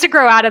you're supposed to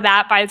grow out of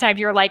that by the time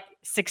you're like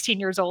 16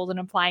 years old and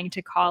applying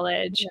to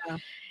college. Yeah.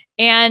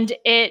 And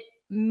it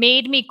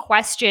made me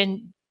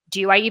question,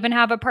 do I even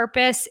have a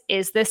purpose?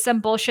 Is this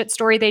some bullshit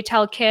story they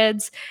tell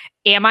kids?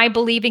 Am I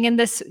believing in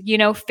this,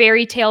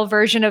 fairy tale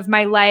version of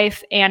my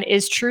life? And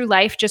is true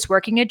life just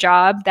working a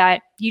job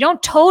that you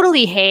don't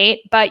totally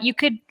hate, but you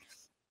could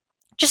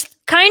just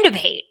kind of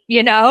hate,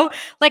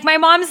 Like my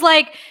mom's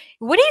like,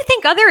 what do you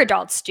think other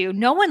adults do?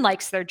 No one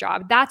likes their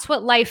job. That's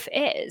what life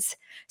is.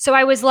 So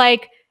I was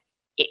like,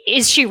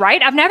 is she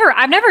right? I've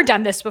never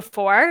done this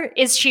before.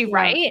 Is she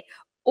right?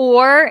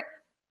 Or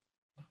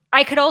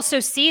I could also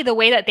see the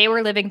way that they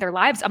were living their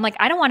lives. I'm like,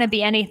 I don't want to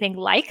be anything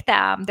like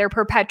them. They're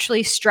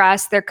perpetually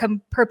stressed. They're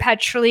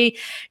perpetually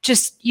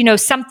just,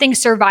 something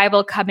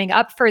survival coming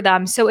up for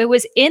them. So it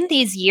was in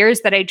these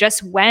years that I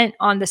just went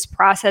on this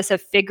process of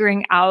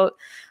figuring out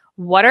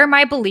what are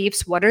my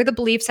beliefs? What are the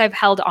beliefs I've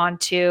held on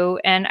to?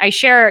 And I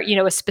share,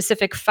 a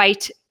specific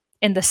fight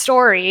in the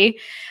story.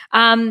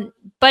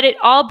 But it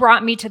all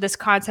brought me to this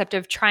concept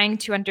of trying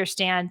to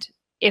understand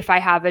if I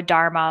have a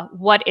Dharma,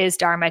 what is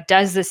Dharma?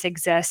 Does this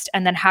exist?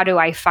 And then how do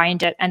I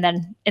find it? And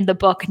then in the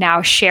book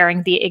now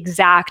sharing the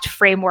exact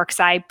frameworks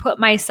I put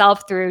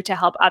myself through to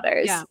help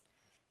others. Yeah.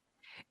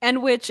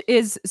 And which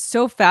is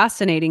so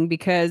fascinating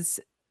because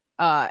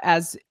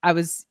as I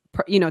was,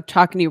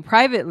 talking to you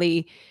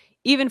privately,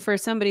 even for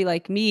somebody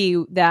like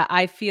me that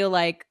I feel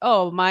like,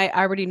 I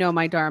already know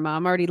my Dharma.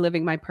 I'm already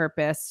living my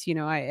purpose.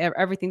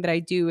 Everything that I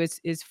do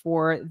is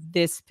for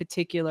this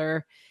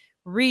particular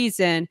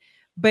reason.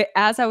 But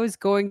as I was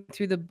going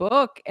through the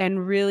book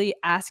and really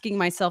asking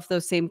myself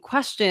those same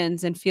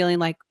questions and feeling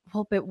like,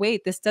 well, but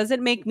wait, this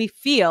doesn't make me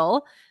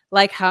feel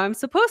like how I'm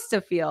supposed to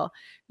feel.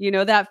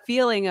 That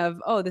feeling of,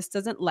 this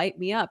doesn't light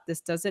me up.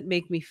 This doesn't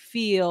make me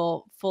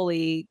feel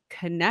fully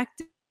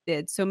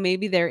connected. So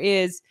maybe there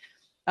is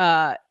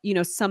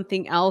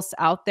something else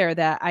out there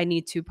that I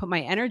need to put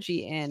my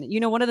energy in.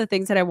 One of the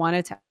things that I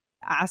wanted to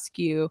ask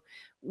you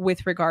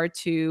with regard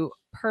to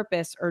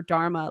purpose or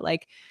Dharma,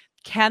 like,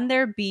 can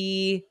there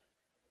be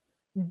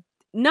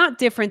not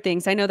different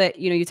things? I know that,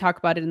 you talk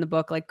about it in the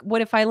book. Like,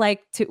 what if I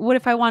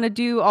want to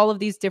do all of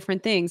these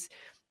different things?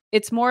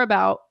 It's more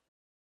about,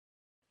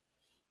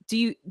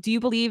 do you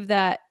believe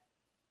that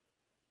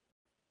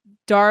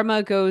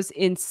Dharma goes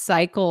in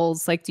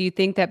cycles? Like, do you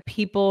think that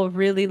people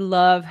really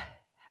love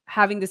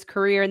having this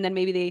career and then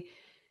maybe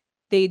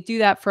they do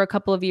that for a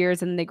couple of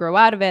years and then they grow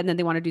out of it and then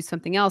they want to do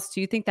something else? Do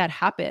you think that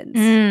happens?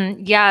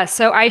 Yeah.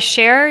 So I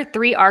share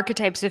 3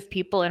 archetypes of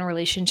people in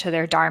relation to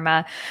their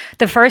Dharma.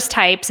 The first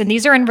types, and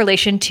these are in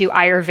relation to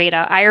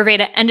Ayurveda.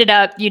 Ayurveda ended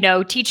up,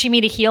 teaching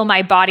me to heal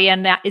my body,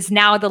 and that is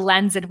now the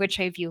lens in which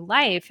I view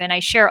life. And I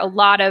share a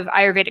lot of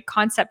Ayurvedic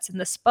concepts in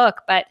this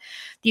book, but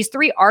these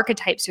 3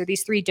 archetypes or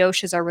these 3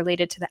 doshas are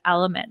related to the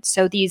elements.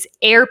 So these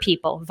air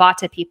people,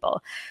 Vata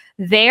people,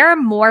 they're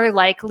more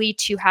likely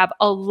to have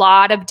a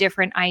lot of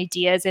different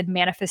ideas and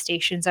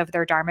manifestations of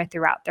their Dharma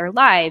throughout their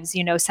lives.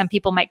 Some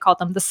people might call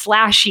them the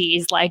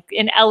slashies. Like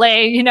in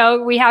LA,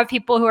 we have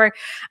people who are,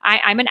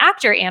 I'm an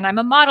actor and I'm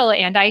a model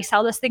and I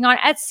sell this thing on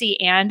Etsy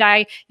and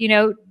I,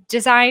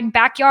 design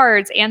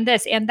backyards and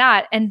this and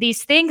that. And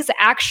these things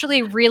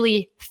actually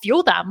really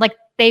fuel them. Like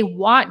they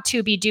want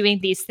to be doing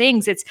these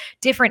things. It's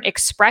different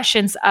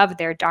expressions of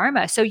their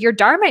Dharma. So your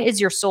Dharma is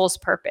your soul's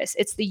purpose.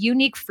 It's the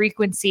unique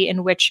frequency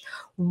in which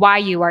why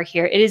you are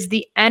here. It is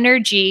the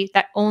energy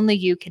that only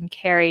you can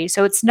carry.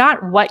 So it's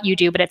not what you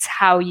do, but it's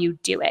how you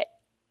do it.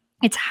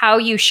 It's how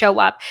you show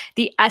up,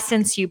 the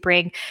essence you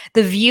bring,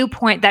 the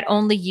viewpoint that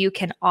only you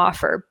can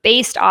offer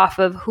based off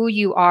of who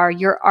you are,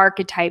 your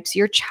archetypes,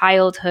 your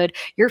childhood,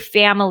 your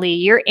family,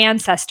 your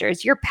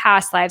ancestors, your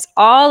past lives.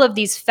 All of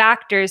these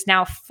factors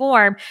now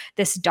form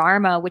this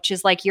Dharma, which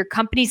is like your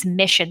company's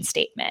mission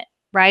statement.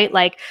 Right?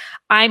 Like,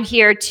 I'm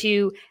here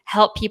to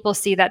help people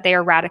see that they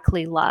are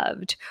radically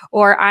loved,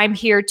 or I'm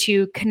here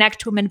to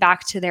connect women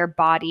back to their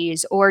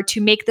bodies, or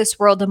to make this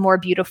world a more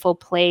beautiful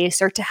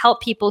place, or to help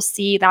people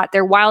see that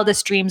their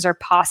wildest dreams are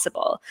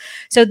possible.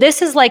 So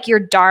this is like your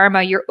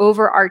Dharma, your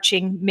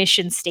overarching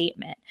mission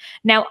statement.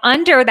 Now,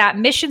 under that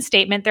mission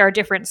statement, there are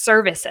different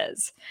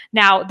services.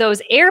 Now,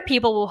 those air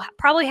people will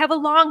probably have a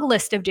long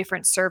list of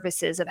different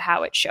services of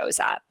how it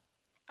shows up.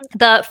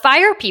 The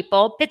fire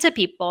people, Pitta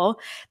people,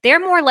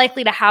 they're more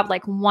likely to have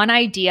like one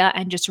idea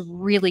and just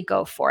really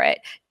go for it,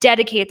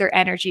 dedicate their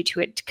energy to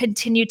it,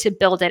 continue to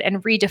build it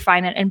and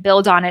redefine it and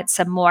build on it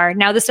some more.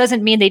 Now, this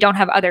doesn't mean they don't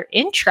have other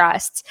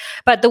interests,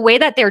 but the way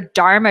that their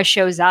Dharma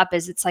shows up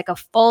is it's like a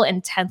full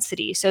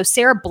intensity. So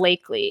Sarah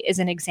Blakely is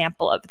an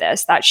example of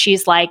this, that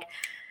she's like,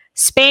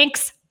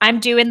 Spanx, I'm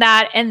doing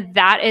that. And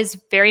that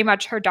is very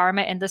much her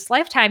Dharma in this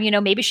lifetime.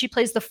 Maybe she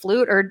plays the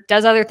flute or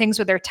does other things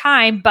with her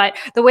time, but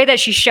the way that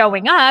she's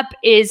showing up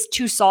is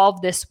to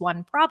solve this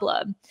one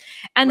problem.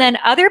 And then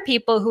other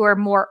people who are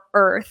more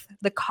earth,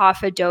 the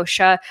Kapha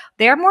dosha,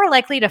 they're more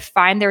likely to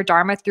find their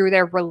Dharma through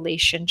their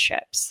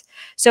relationships.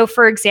 So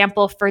for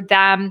example, for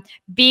them,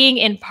 being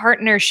in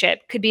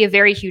partnership could be a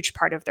very huge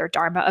part of their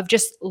Dharma, of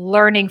just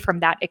learning from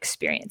that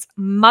experience.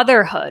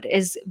 Motherhood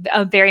is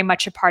very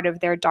much a part of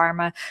their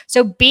Dharma.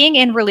 So being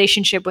in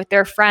relationship with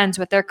their friends,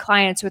 with their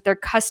clients, with their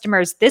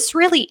customers, this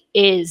really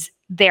is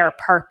their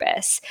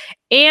purpose.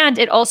 And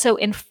it also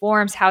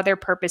informs how their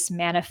purpose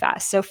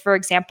manifests. So for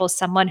example,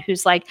 someone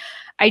who's like,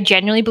 I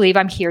genuinely believe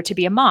I'm here to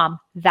be a mom.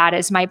 That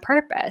is my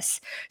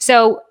purpose.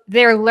 So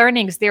their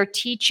learnings, their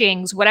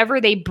teachings, whatever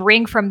they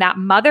bring from that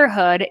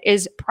motherhood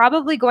is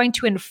probably going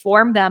to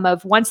inform them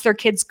of, once their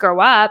kids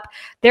grow up,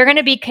 they're going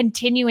to be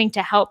continuing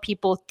to help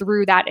people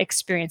through that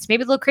experience.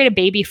 Maybe they'll create a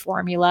baby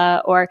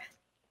formula or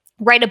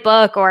write a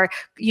book or,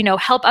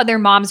 help other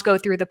moms go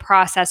through the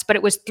process. But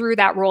it was through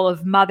that role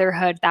of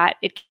motherhood that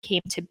it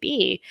came to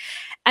be.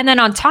 And then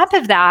on top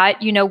of that,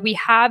 we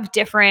have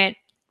different,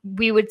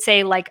 we would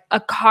say like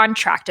a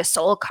contract, a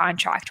soul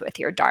contract with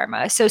your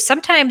Dharma. So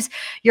sometimes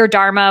your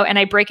Dharma, and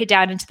I break it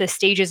down into the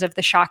stages of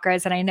the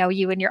chakras, and I know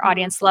you and your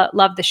audience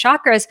love the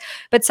chakras,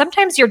 but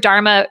sometimes your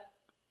Dharma,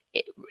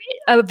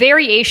 a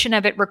variation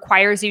of it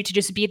requires you to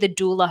just be the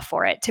doula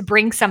for it, to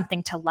bring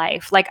something to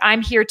life. Like,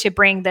 I'm here to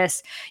bring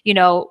this,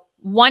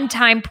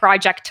 one-time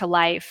project to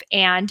life,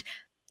 and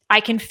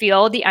I can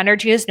feel the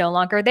energy is no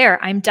longer there.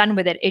 I'm done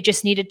with it. It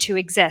just needed to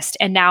exist.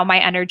 And now my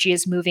energy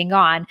is moving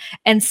on.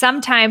 And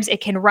sometimes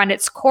it can run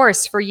its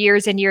course for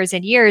years and years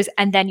and years,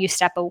 and then you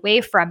step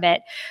away from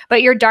it.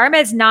 But your Dharma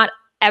is not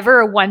ever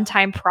a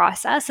one-time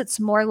process. It's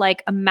more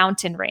like a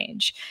mountain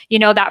range.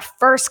 That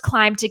first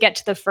climb to get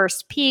to the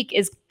first peak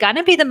is going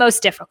to be the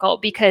most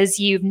difficult because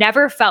you've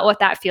never felt what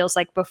that feels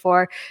like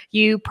before.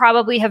 You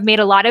probably have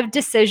made a lot of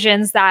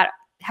decisions that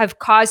have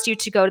caused you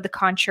to go to the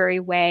contrary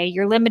way.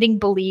 Your limiting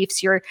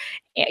beliefs,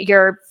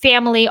 your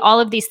family, all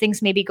of these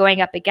things may be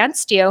going up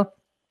against you.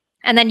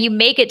 And then you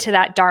make it to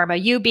that Dharma,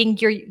 you being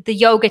the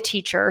yoga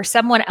teacher, or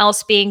someone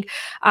else being,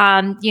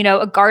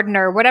 a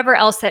gardener, whatever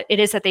else that it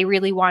is that they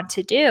really want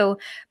to do.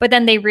 But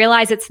then they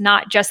realize it's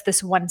not just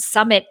this one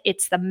summit,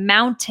 it's the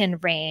mountain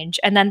range.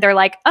 And then they're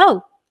like,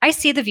 oh, I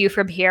see the view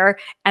from here,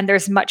 and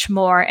there's much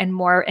more and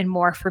more and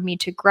more for me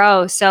to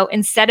grow. So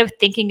instead of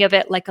thinking of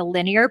it like a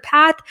linear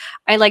path,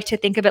 I like to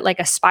think of it like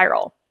a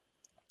spiral.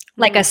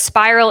 Like a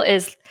spiral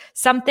is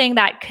something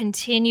that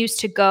continues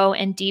to go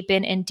and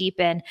deepen and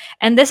deepen.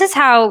 And this is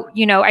how,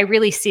 I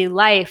really see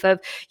life. Of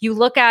you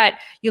look at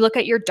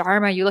your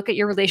Dharma, you look at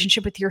your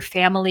relationship with your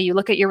family, you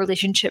look at your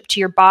relationship to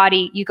your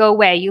body, you go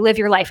away, you live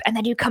your life, and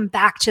then you come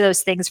back to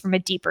those things from a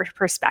deeper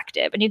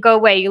perspective. And you go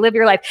away, you live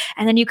your life,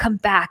 and then you come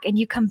back and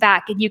you come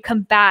back and you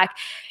come back.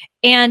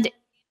 And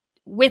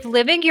with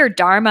living your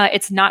Dharma,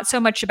 it's not so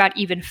much about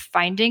even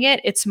finding it,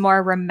 it's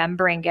more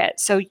remembering it.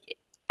 So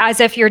as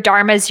if your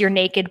Dharma is your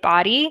naked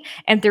body,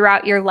 and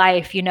throughout your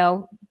life,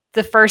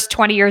 the first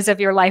 20 years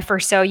of your life or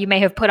so, you may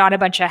have put on a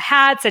bunch of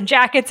hats and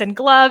jackets and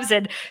gloves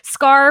and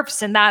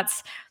scarves, and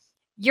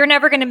you're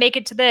never going to make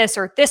it to this,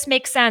 or this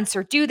makes sense,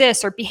 or do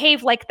this, or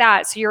behave like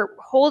that. So you're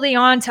holding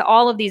on to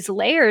all of these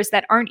layers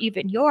that aren't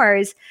even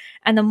yours.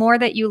 And the more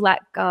that you let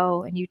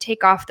go and you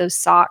take off those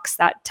socks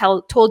that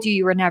told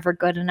you were never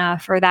good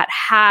enough, or that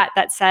hat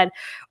that said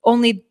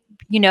only,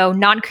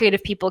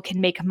 non-creative people can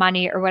make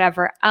money, or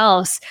whatever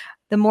else,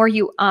 the more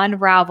you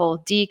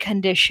unravel,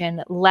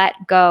 decondition, let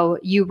go,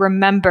 you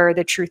remember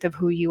the truth of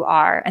who you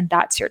are. And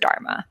that's your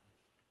Dharma.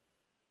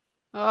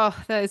 Oh,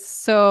 that is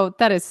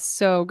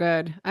so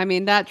good. I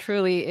mean, that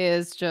truly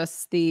is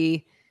just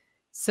the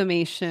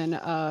summation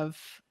of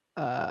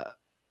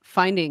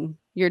finding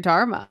your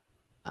Dharma,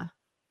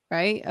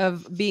 right?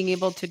 Of being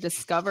able to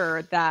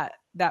discover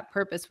that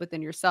purpose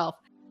within yourself.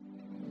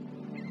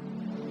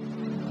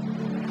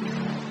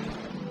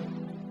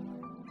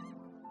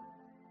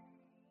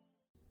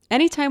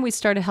 Anytime we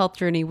start a health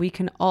journey, we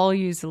can all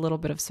use a little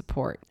bit of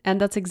support.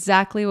 And that's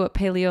exactly what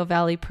Paleo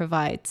Valley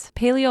provides.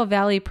 Paleo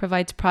Valley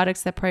provides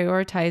products that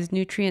prioritize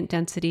nutrient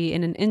density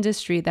in an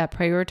industry that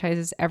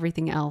prioritizes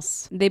everything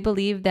else. They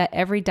believe that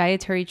every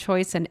dietary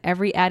choice and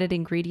every added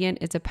ingredient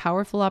is a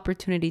powerful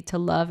opportunity to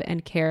love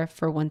and care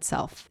for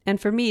oneself. And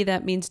for me,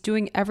 that means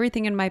doing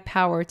everything in my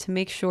power to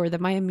make sure that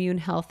my immune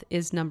health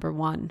is number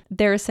one.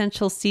 Their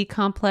Essential C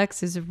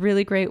complex is a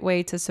really great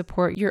way to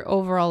support your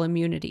overall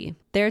immunity.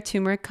 Their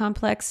turmeric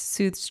complex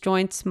soothes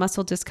joints,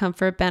 muscle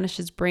discomfort,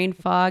 banishes brain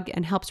fog,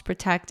 and helps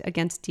protect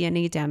against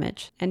DNA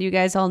damage. And you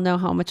guys all know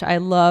how much I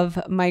love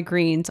my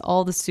greens,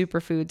 all the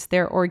superfoods.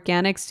 Their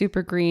organic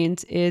super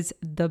greens is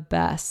the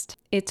best.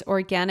 It's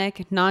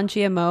organic,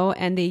 non-GMO,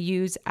 and they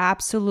use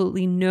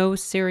absolutely no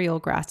cereal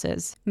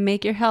grasses.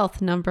 Make your health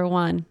number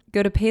one.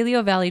 Go to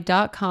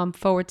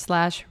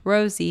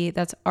paleovalley.com/Rosie,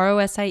 that's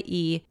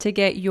ROSIE, to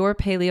get your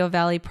Paleo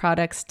Valley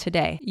products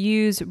today.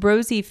 Use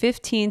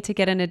Rosie15 to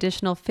get an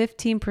additional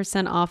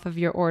 15% off of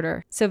your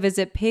order. So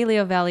visit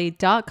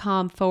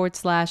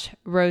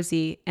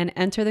paleovalley.com/Rosie and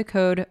enter the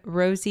code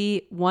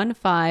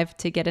Rosie15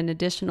 to get an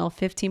additional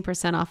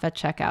 15% off at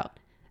checkout.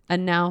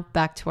 And now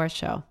back to our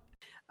show.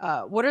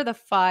 What are the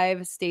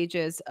 5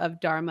 stages of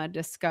Dharma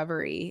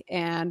discovery,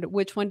 and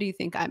which one do you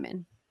think I'm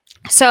in?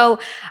 So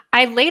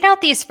I laid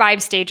out these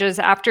 5 stages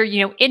after,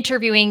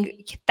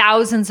 interviewing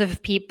thousands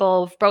of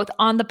people, both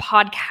on the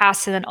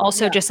podcast and then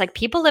also just like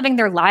people living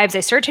their lives.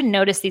 I started to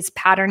notice these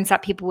patterns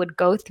that people would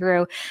go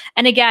through.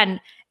 And again,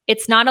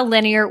 it's not a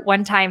linear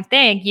one-time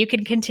thing. You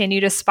can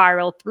continue to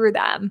spiral through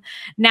them.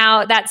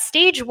 Now, that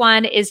stage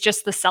 1 is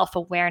just the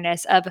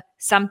self-awareness of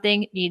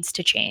something needs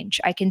to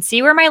change. I can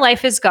see where my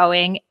life is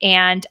going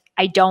and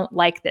I don't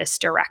like this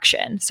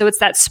direction. So it's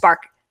that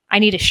spark. I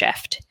need a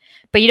shift.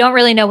 But you don't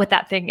really know what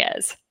that thing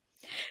is.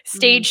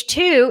 Stage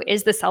 2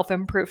 is the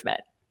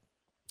self-improvement.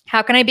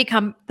 How can I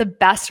become the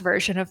best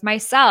version of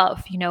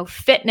myself?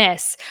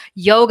 Fitness,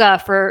 yoga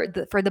for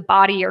the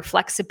body or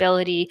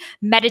flexibility,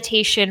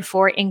 meditation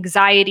for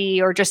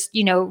anxiety or just,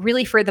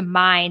 really for the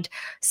mind,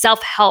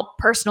 self-help,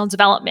 personal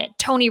development,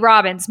 Tony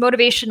Robbins,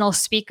 motivational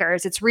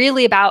speakers. It's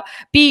really about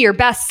be your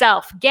best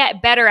self,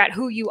 get better at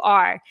who you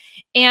are.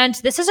 And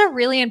this is a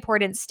really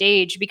important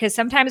stage because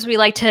sometimes we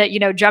like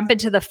to, jump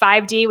into the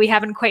 5D. We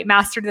haven't quite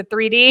mastered the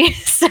 3D.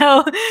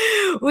 So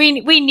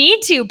we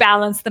need to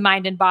balance the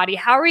mind and body.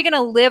 How are we going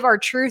to live our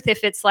truth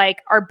if it's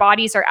like our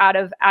bodies are out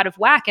of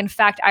whack? In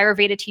fact,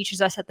 Ayurveda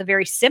teaches us that the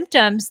very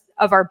symptoms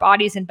of our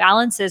bodies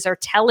imbalances are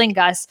telling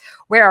us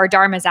where our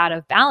Dharma is out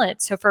of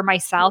balance. So for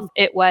myself,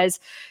 it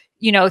was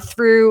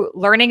through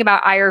learning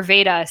about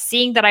Ayurveda,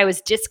 seeing that I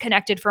was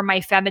disconnected from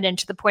my feminine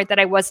to the point that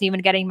I wasn't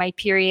even getting my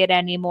period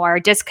anymore,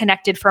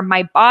 disconnected from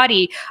my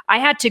body. I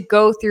had to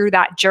go through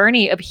that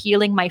journey of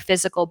healing my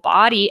physical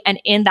body. And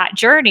in that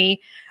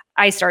journey,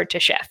 I started to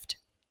shift.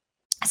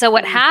 So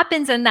what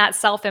happens in that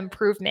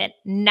self-improvement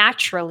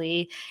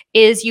naturally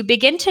is you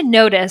begin to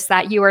notice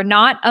that you are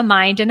not a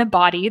mind and a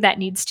body that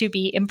needs to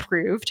be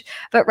improved,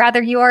 but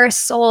rather you are a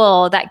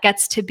soul that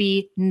gets to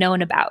be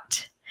known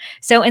about.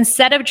 So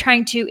instead of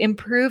trying to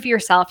improve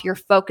yourself, your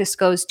focus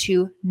goes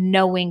to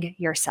knowing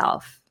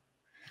yourself.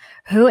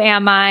 Who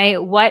am I?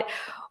 What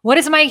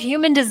is my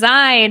human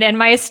design and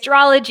my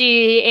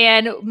astrology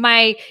and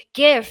my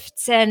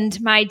gifts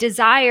and my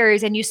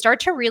desires? And you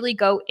start to really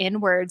go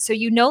inward. So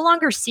you no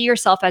longer see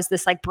yourself as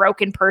this like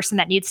broken person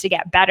that needs to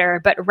get better,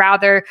 but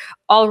rather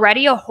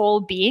already a whole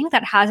being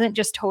that hasn't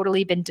just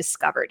totally been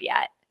discovered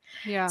yet.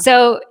 Yeah.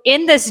 So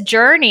in this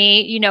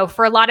journey,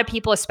 for a lot of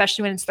people,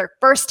 especially when it's their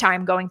first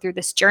time going through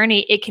this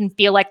journey, it can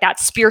feel like that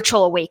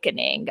spiritual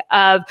awakening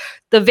of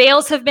the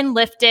veils have been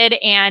lifted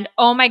and,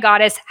 oh my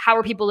goddess, how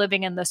are people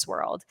living in this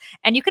world?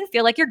 And you can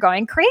feel like you're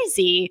going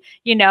crazy,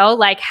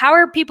 like how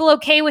are people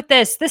okay with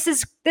this? This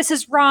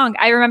is wrong.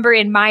 I remember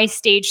in my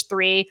stage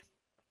 3,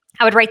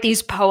 I would write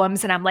these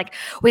poems and I'm like,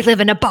 we live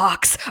in a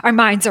box. Our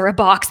minds are a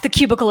box. The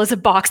cubicle is a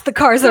box. The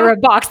cars are a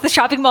box. The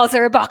shopping malls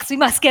are a box. We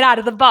must get out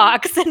of the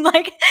box. And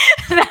like,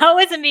 that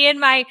was me in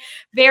my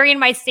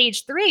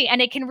stage 3.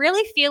 And it can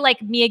really feel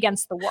like me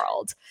against the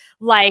world.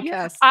 Like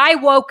I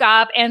woke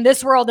up and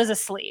this world is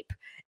asleep.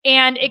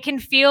 And it can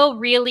feel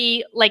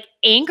really like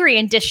angry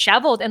and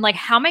disheveled and like,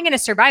 how am I going to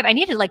survive? I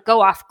need to like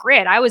go off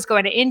grid. I was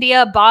going to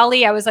India,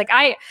 Bali. I was like,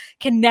 I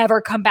can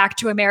never come back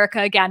to America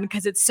again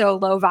because it's so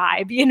low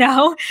vibe,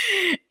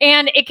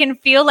 And it can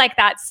feel like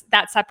that's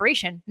that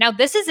separation. Now,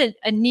 this is a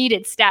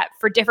needed step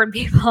for different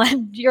people.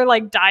 And you're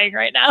like dying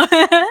right now.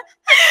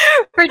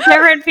 For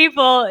different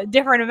people,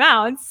 different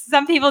amounts.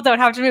 Some people don't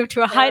have to move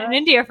to a hut in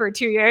India for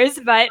 2 years,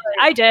 but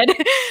I did.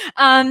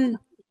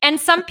 And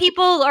some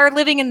people are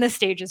living in this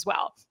stage as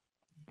well.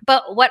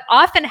 But what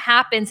often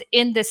happens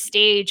in this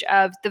stage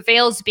of the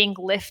veils being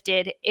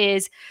lifted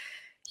is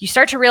you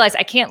start to realize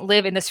I can't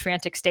live in this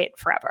frantic state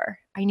forever.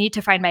 I need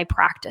to find my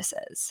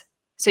practices.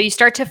 So you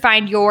start to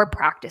find your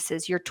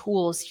practices, your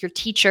tools, your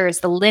teachers,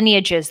 the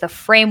lineages, the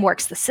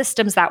frameworks, the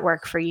systems that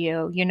work for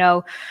you.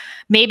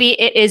 Maybe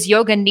it is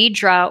yoga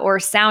nidra or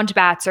sound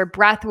baths or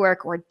breath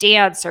work or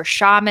dance or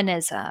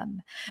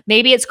shamanism.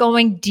 Maybe it's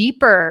going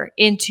deeper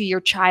into your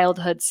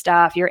childhood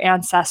stuff, your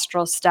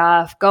ancestral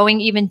stuff,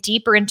 going even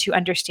deeper into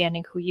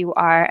understanding who you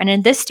are. And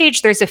in this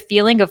stage, there's a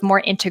feeling of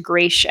more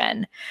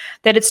integration,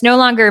 that it's no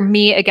longer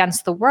me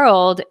against the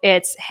world.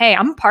 It's, hey,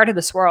 I'm part of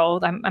this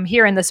world. I'm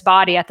here in this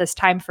body at this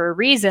time for a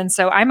reason.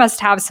 So I must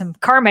have some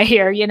karma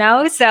here,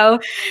 So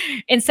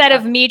instead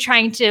of me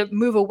trying to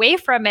move away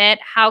from it,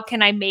 how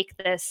can I make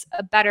this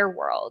a better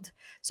world?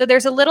 So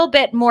there's a little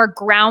bit more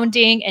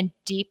grounding and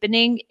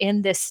deepening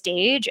in this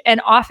stage. And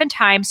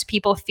oftentimes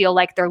people feel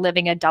like they're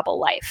living a double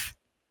life.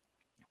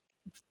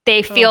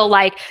 They feel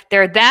like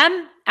they're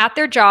them at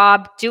their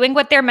job, doing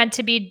what they're meant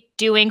to be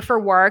doing for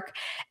work,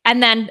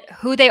 and then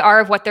who they are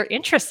of what they're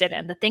interested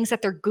in, the things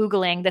that they're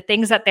Googling, the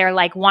things that they're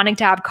like wanting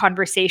to have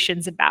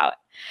conversations about.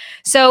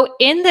 So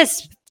in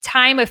this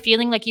time of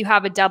feeling like you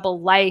have a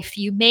double life,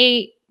 you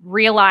may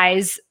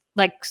realize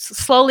like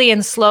slowly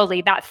and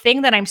slowly that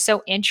thing that I'm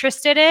so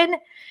interested in,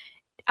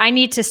 I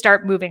need to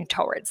start moving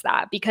towards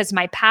that because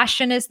my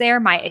passion is there,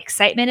 my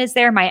excitement is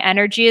there, my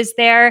energy is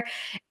there.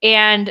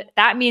 And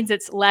that means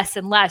it's less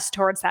and less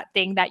towards that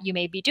thing that you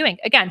may be doing.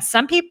 Again,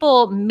 some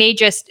people may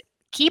just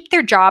keep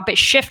their job, but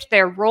shift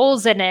their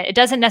roles in it. It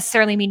doesn't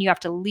necessarily mean you have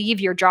to leave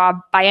your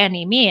job by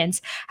any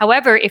means.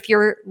 However, if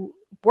you're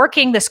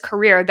working this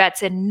career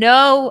that's in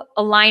no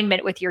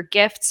alignment with your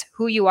gifts,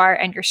 who you are,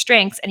 and your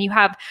strengths, and you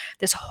have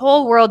this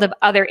whole world of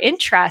other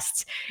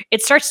interests,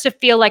 it starts to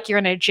feel like you're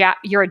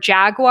a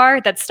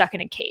jaguar that's stuck in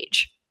a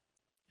cage.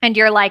 And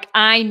you're like,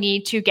 I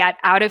need to get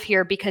out of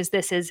here because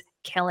this is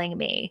killing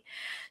me.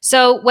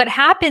 So what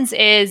happens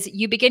is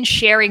you begin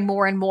sharing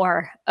more and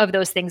more of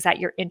those things that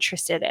you're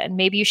interested in.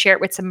 Maybe you share it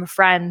with some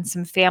friends,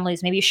 some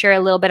families, maybe you share a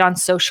little bit on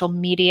social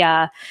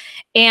media,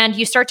 and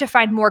you start to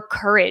find more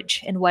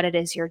courage in what it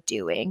is you're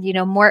doing. You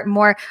know,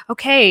 more,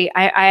 okay,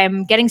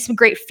 I'm getting some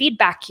great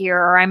feedback here,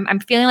 or I'm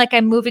feeling like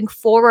I'm moving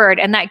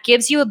forward. And that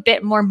gives you a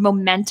bit more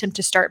momentum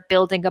to start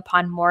building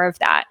upon more of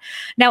that.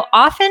 Now,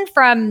 often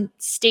from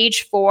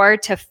stage 4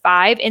 to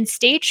 5, in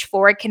stage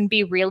 4, it can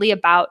be really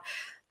about,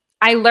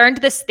 I learned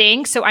this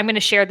thing, so I'm going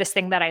to share this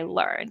thing that I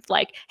learned.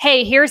 Like,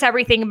 hey, here's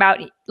everything about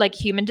like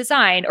human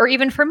design. Or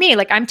even for me,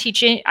 like I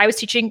was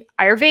teaching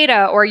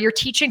Ayurveda, or you're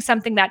teaching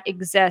something that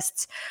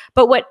exists.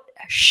 But what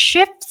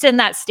shifts in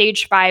that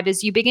stage 5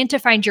 is you begin to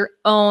find your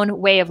own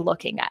way of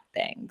looking at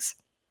things.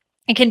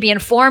 It can be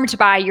informed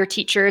by your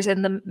teachers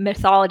and the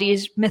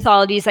mythologies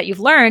that you've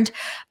learned,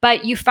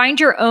 but you find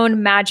your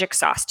own magic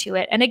sauce to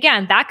it. And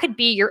again, that could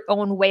be your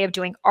own way of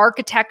doing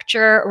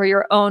architecture or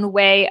your own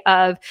way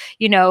of,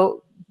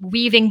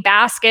 weaving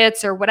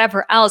baskets or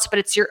whatever else, but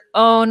it's your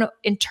own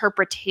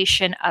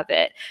interpretation of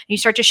it. And you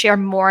start to share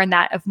more in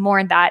that.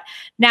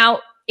 Now,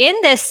 in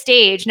this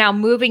stage, now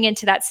moving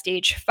into that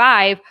stage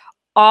 5,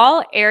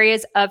 all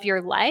areas of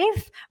your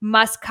life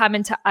must come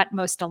into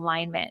utmost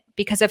alignment,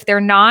 because if they're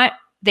not,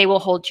 they will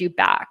hold you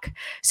back.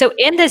 So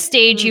in this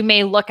stage, you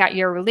may look at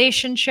your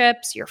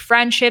relationships, your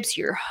friendships,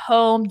 your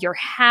home, your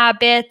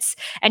habits,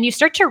 and you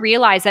start to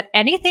realize that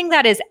anything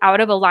that is out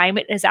of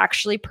alignment is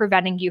actually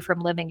preventing you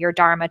from living your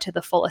Dharma to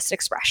the fullest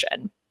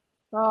expression.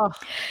 Oh,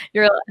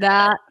 you're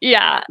that.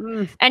 Yeah.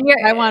 And I'm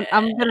going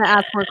to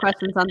ask more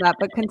questions on that,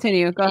 but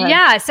continue. Go ahead.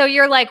 Yeah. So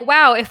you're like,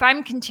 wow, if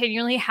I'm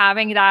continually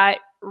having that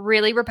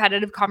really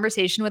repetitive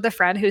conversation with a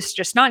friend who's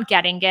just not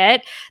getting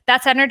it,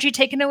 that's energy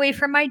taken away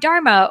from my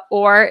Dharma.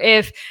 Or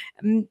if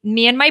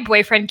me and my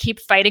boyfriend keep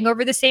fighting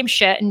over the same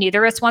shit and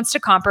neither of us wants to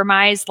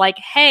compromise, like,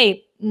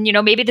 hey,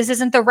 maybe this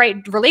isn't the right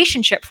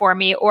relationship for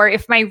me. Or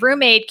if my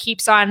roommate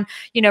keeps on,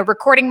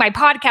 recording my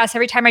podcast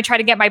every time I try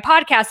to get my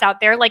podcast out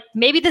there, like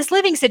maybe this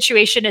living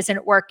situation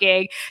isn't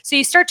working. So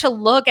you start to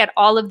look at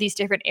all of these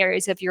different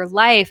areas of your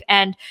life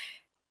and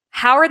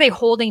how are they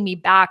holding me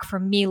back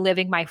from me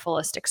living my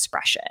fullest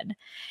expression?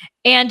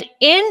 And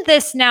in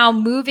this now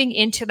moving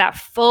into that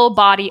full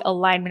body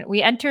alignment,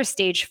 we enter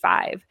stage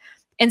 5.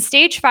 And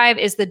stage 5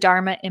 is the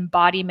Dharma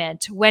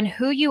embodiment, when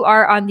who you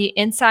are on the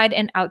inside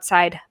and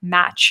outside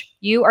match.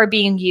 You are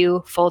being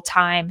you full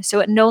time. So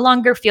it no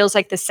longer feels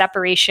like the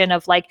separation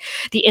of like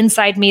the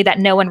inside me that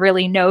no one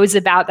really knows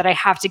about, that I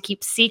have to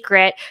keep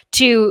secret,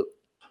 to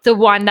the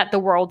one that the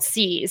world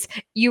sees.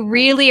 You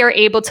really are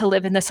able to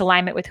live in this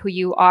alignment with who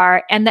you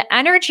are. And the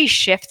energy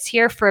shifts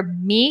here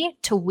from me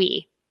to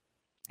we.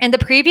 In the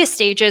previous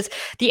stages,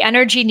 the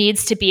energy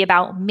needs to be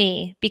about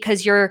me,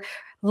 because you're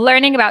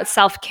learning about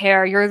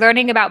self-care, you're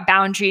learning about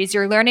boundaries,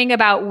 you're learning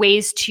about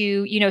ways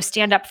to,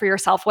 stand up for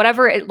yourself,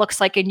 whatever it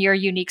looks like in your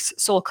unique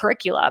soul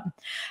curriculum.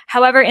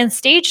 However, in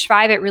stage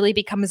 5, it really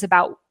becomes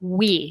about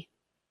we,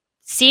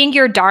 seeing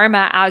your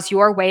Dharma as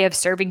your way of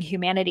serving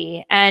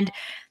humanity. And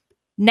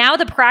now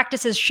the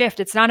practices shift.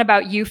 It's not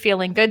about you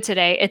feeling good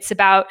today. It's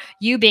about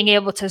you being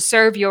able to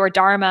serve your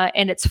Dharma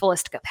in its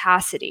fullest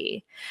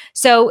capacity.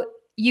 So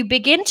you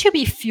begin to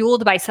be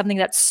fueled by something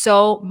that's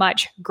so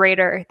much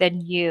greater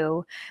than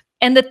you.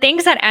 And the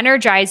things that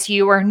energize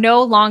you are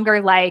no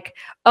longer like,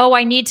 oh,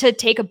 I need to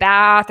take a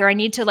bath, or I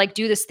need to like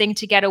do this thing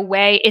to get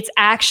away. It's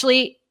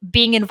actually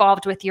being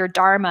involved with your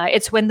Dharma.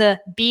 It's when the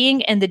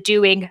being and the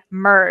doing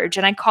merge.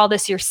 And I call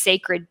this your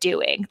sacred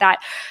doing, that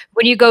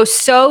when you go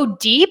so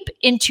deep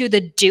into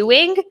the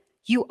doing,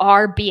 you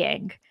are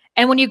being.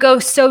 And when you go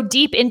so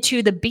deep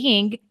into the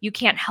being, you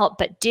can't help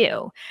but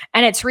do.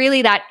 And it's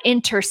really that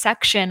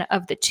intersection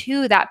of the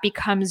two that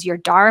becomes your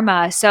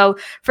Dharma. So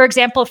for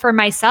example, for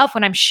myself,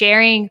 when I'm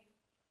sharing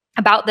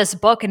about this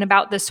book and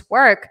about this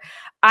work,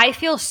 I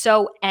feel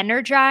so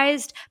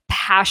energized,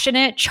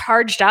 passionate,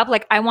 charged up.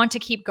 Like I want to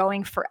keep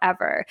going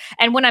forever.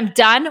 And when I'm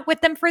done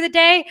with them for the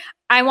day,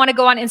 I want to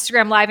go on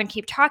Instagram Live and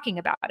keep talking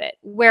about it.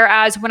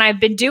 Whereas when I've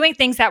been doing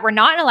things that were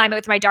not in alignment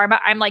with my Dharma,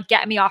 I'm like,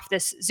 get me off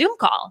this Zoom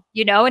call,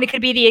 and it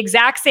could be the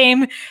exact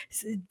same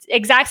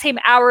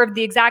hour of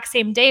the exact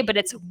same day, but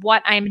it's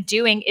what I'm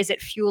doing. Is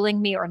it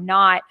fueling me or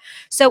not?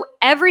 So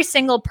every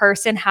single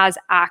person has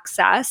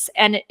access.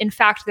 And in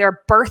fact,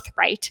 their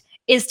birthright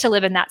is to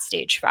live in that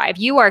stage 5.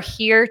 You are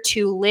here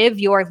to live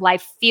your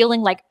life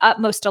feeling like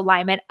utmost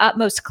alignment,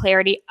 utmost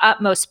clarity,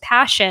 utmost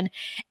passion.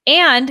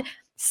 And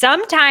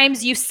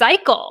sometimes you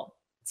cycle.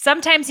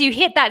 Sometimes you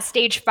hit that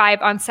stage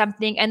 5 on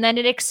something and then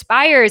it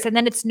expires and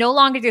then it's no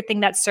longer the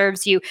thing that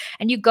serves you.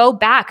 And you go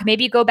back,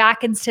 maybe you go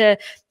back into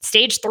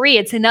stage 3.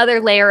 It's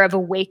another layer of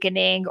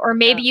awakening. Or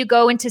maybe you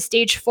go into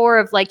stage 4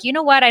 of like, you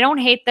know what, I don't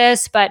hate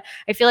this, but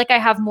I feel like I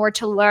have more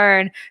to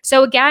learn.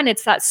 So again,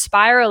 it's that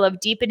spiral of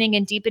deepening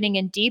and deepening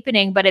and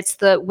deepening, but it's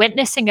the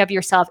witnessing of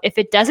yourself. If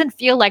it doesn't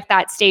feel like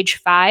that stage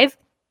 5,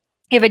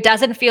 if it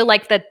doesn't feel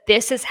like that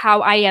this is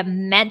how I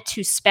am meant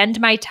to spend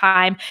my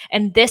time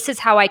and this is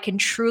how I can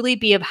truly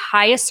be of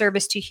highest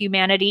service to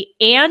humanity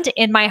and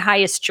in my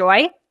highest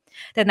joy,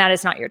 then that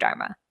is not your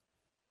Dharma.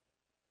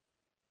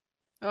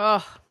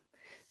 Oh,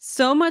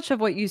 so much of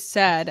what you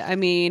said. I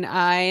mean,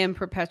 I am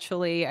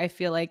perpetually, I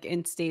feel like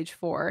in stage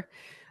 4,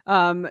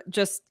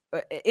 just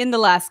in the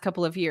last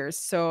couple of years.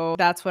 So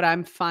that's what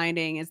I'm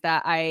finding is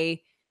that I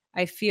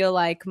feel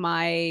like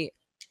my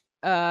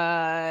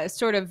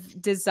sort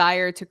of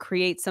desire to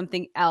create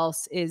something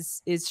else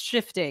is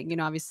shifting. You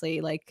know,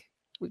 obviously, like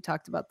we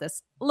talked about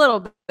this a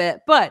little bit,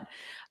 but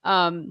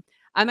I'm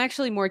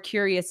actually more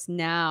curious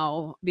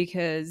now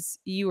because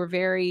you were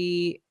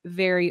very,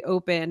 very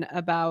open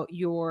about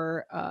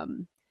your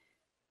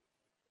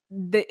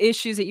the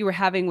issues that you were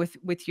having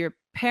with your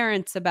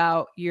parents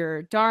about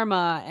your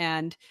Dharma,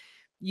 and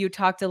you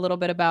talked a little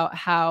bit about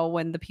how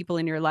when the people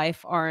in your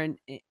life aren't,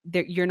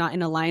 you're not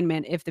in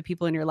alignment if the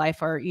people in your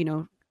life are, you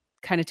know,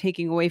 kind of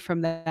taking away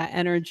from that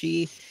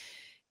energy.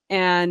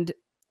 And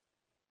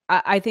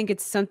I think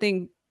it's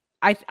something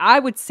I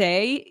would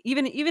say,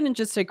 even in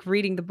just like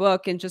reading the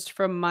book and just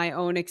from my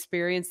own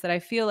experience, that I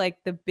feel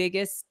like the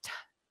biggest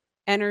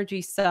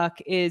energy suck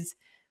is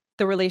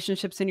the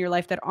relationships in your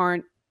life that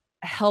aren't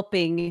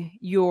helping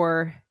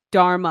your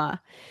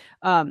Dharma.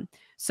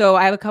 So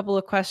I have a couple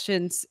of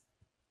questions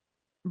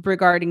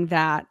regarding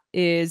that.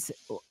 Is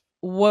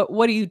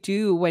what do you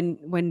do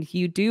when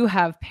you do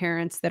have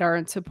parents that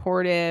aren't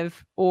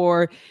supportive,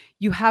 or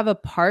you have a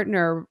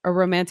partner, a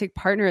romantic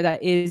partner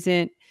that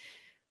isn't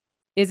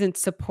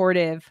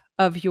supportive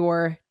of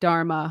your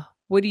Dharma?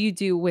 What do you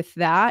do with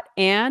that?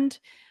 And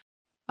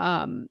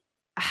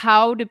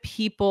how do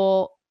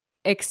people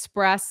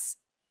express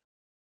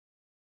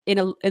in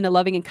a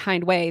loving and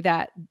kind way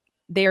that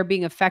they are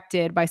being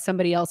affected by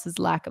somebody else's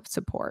lack of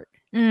support?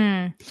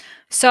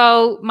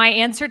 So my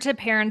answer to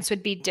parents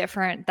would be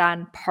different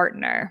than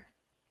partner,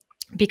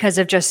 because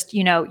of just,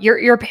 you know,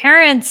 your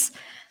parents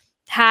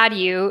had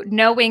you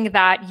knowing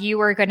that you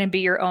were going to be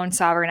your own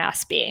sovereign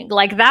ass being.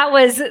 Like that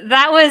was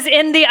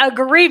in the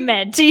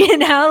agreement, you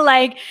know,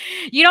 like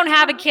you don't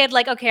have a kid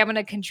like, okay, I'm going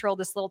to control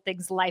this little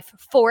thing's life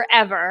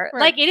forever. Right.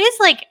 Like it is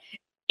like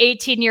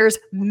 18 years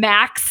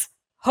max.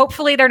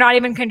 Hopefully they're not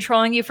even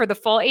controlling you for the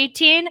full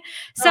 18.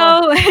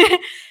 So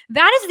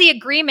that is the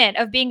agreement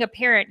of being a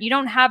parent. You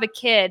don't have a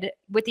kid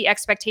with the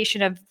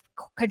expectation of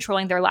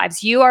controlling their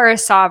lives. You are a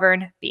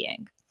sovereign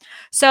being.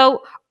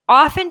 So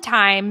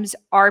oftentimes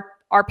our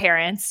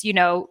parents, you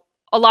know,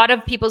 a lot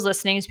of people's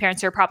listening's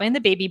parents are probably in the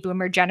baby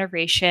boomer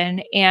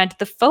generation. And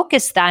the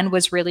focus then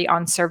was really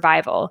on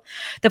survival.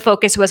 The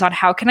focus was on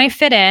how can I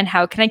fit in?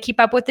 How can I keep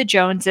up with the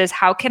Joneses?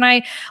 How can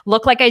I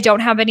look like I don't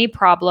have any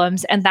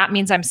problems? And that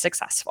means I'm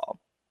successful.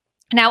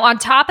 Now, on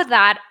top of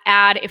that,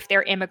 add if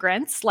they're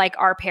immigrants like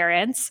our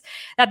parents,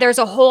 that there's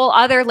a whole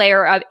other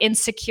layer of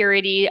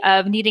insecurity,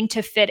 of needing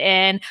to fit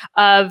in,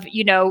 of,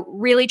 you know,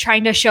 really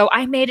trying to show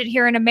I made it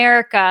here in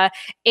America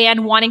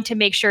and wanting to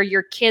make sure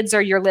your kids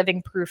are your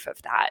living proof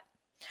of that.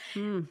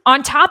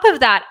 On top of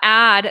that,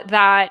 add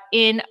that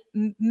in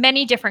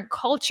many different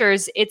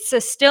cultures, it's a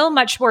still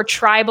much more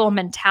tribal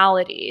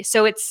mentality.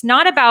 So it's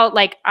not about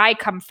like I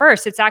come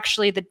first. It's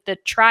actually the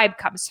tribe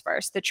comes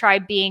first, the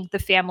tribe being the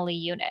family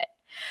unit.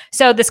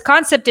 So this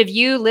concept of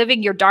you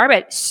living your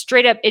Dharma,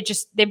 straight up,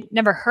 they've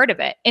never heard of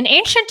it. In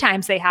ancient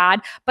times they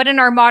had, but in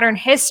our modern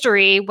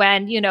history,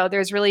 when, you know,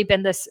 there's really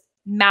been this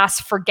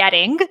mass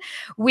forgetting,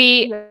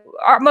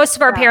 most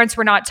of our parents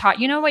were not taught,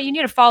 you know what, you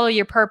need to follow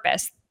your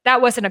purpose. That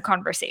wasn't a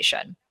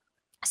conversation.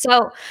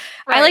 So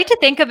I like to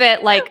think of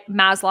it like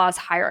Maslow's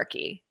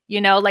hierarchy, you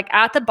know, like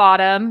at the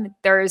bottom,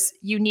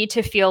 you need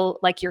to feel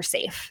like you're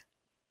safe.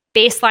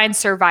 Baseline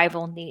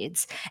survival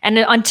needs. And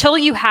until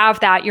you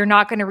have that, you're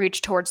not going to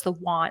reach towards the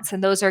wants.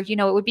 And those are, you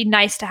know, it would be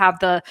nice to have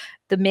the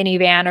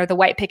minivan or the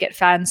white picket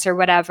fence or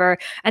whatever.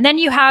 And then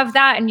you have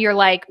that and you're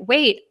like,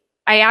 wait,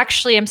 I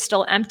actually am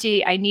still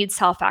empty. I need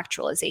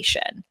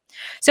self-actualization.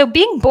 So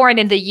being born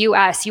in the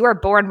US, you are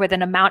born with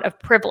an amount of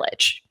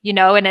privilege, you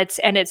know, and it's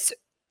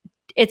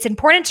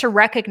important to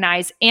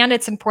recognize, and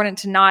it's important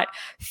to not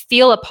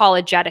feel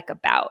apologetic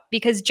about,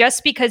 because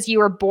just because you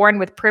were born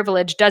with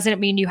privilege doesn't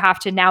mean you have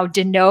to now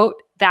denote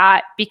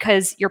that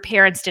because your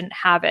parents didn't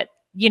have it.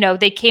 You know,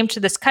 they came to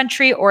this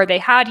country or they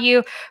had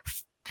you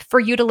for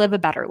you to live a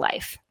better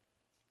life.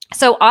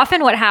 So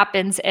often what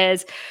happens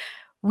is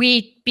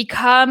we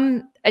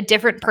become a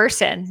different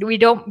person.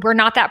 We're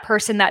not that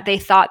person that they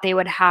thought they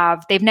would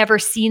have. They've never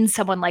seen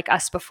someone like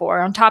us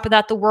before. On top of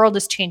that, the world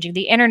is changing.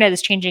 The internet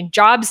is changing.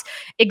 Jobs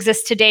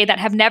exist today that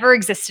have never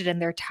existed in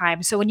their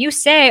time. So when you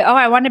say, oh,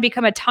 I want to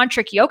become a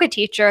tantric yoga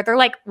teacher, they're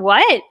like,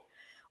 what?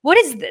 What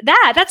is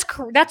that?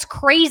 That's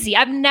crazy.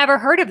 I've never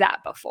heard of that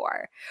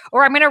before.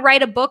 Or I'm going to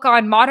write a book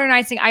on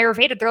modernizing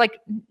Ayurveda. They're like,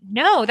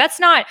 no, that's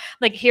not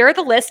like, here are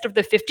the list of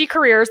the 50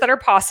 careers that are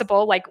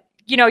possible. Like,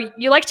 you know,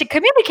 you like to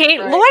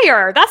communicate, Right.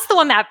 lawyer. That's the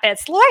one that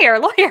fits.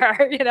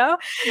 Lawyer, you know?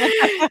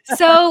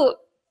 So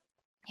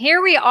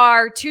here we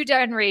are, 2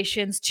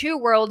 generations, 2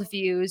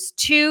 worldviews,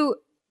 2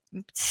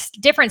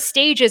 different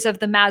stages of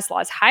the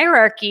Maslow's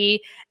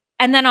hierarchy.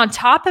 And then on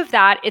top of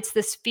that, it's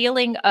this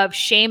feeling of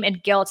shame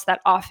and guilt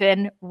that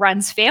often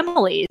runs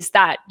families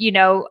that, you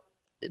know,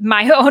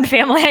 my own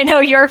family, I know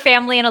your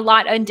family, and a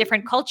lot in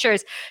different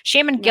cultures,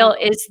 shame and guilt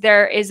is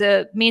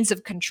a means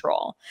of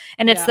control.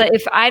 And it's that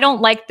if I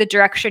don't like the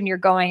direction you're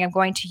going, I'm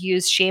going to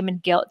use shame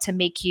and guilt to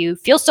make you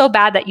feel so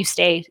bad that you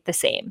stay the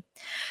same.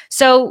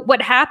 So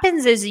what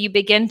happens is you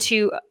begin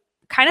to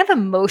kind of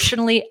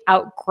emotionally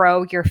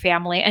outgrow your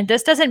family. And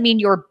this doesn't mean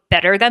you're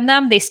better than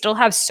them. They still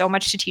have so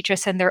much to teach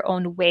us in their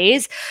own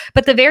ways.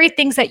 But the very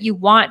things that you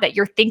want, that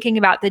you're thinking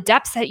about, the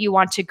depths that you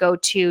want to go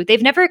to,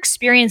 they've never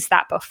experienced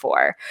that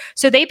before.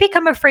 So they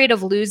become afraid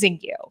of losing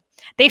you.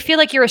 They feel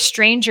like you're a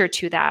stranger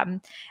to them,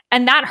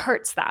 and that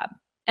hurts them.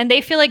 And they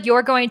feel like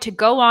you're going to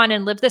go on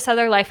and live this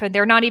other life, and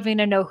they're not even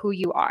going to know who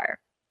you are.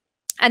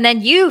 And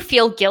then you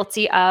feel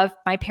guilty of,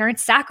 my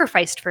parents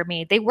sacrificed for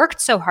me. They worked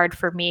so hard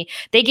for me.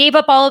 They gave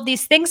up all of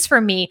these things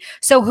for me.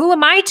 So who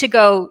am I to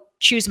go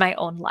choose my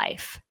own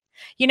life?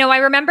 You know, I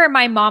remember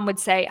my mom would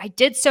say, I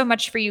did so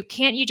much for you.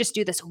 Can't you just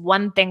do this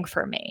one thing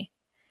for me?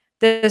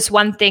 This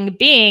one thing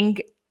being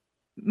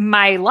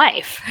my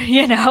life,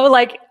 you know,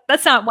 like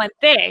that's not one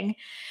thing.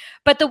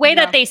 But the way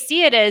that they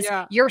see it is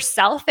you're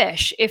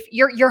selfish. If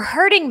you're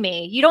hurting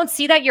me, you don't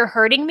see that you're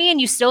hurting me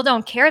and you still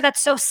don't care.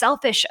 That's so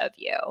selfish of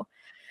you.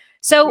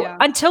 So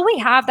until we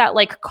have that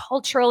like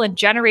cultural and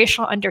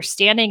generational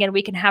understanding and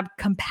we can have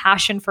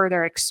compassion for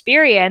their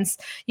experience,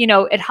 you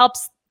know,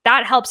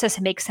 that helps us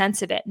make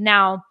sense of it.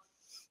 Now,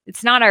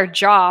 it's not our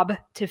job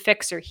to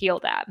fix or heal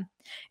them.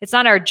 It's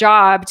not our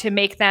job to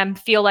make them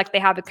feel like they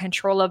have a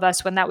control of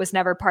us when that was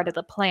never part of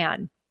the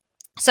plan.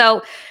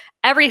 So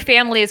every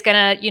family is going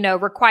to, you know,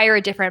 require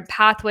a different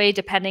pathway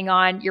depending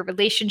on your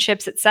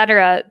relationships, et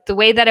cetera. The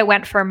way that it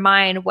went for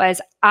mine was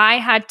I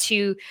had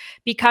to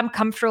become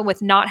comfortable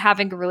with not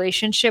having a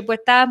relationship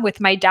with them,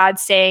 with my dad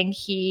saying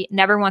he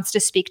never wants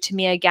to speak to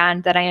me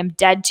again, that I am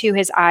dead to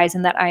his eyes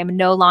and that I am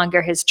no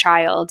longer his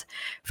child.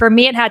 For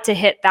me, it had to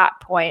hit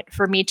that point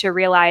for me to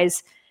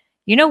realize,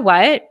 you know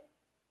what?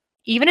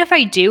 Even if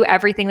I do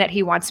everything that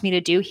he wants me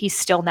to do, he's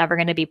still never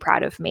going to be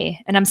proud of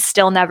me and I'm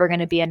still never going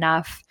to be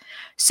enough.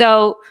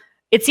 So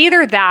it's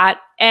either that,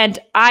 and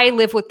I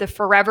live with the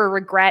forever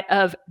regret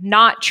of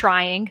not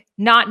trying,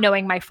 not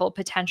knowing my full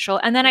potential.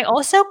 And then I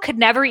also could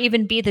never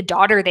even be the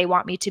daughter they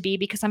want me to be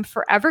because I'm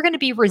forever going to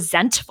be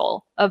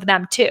resentful of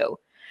them too.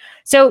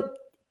 So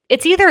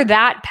it's either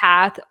that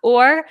path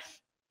or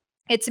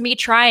it's me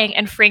trying.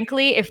 And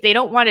frankly, if they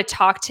don't want to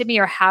talk to me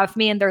or have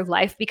me in their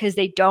life because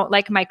they don't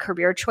like my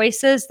career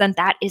choices, then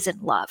that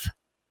isn't love.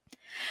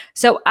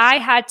 So I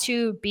had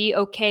to be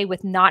okay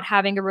with not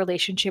having a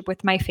relationship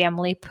with my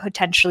family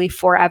potentially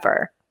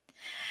forever.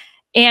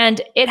 And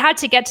it had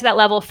to get to that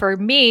level for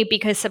me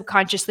because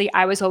subconsciously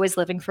I was always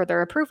living for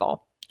their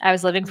approval. I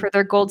was living for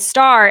their gold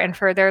star and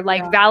for their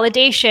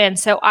validation.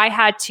 So I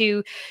had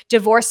to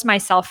divorce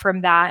myself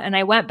from that. And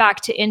I went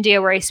back to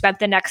India where I spent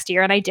the next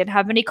year and I didn't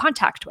have any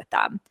contact with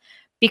them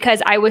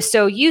because I was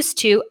so used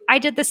to, I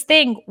did this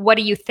thing. What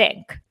do you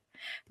think?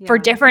 For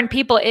different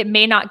people, it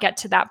may not get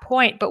to that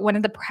point. But one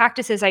of the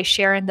practices I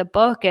share in the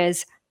book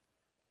is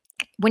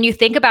when you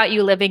think about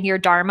you living your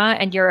Dharma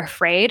and you're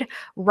afraid,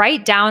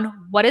 write down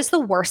what is the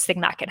worst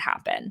thing that could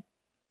happen.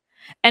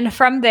 And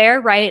from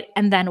there, write,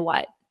 and then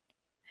what?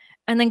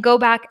 And then go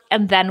back,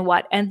 and then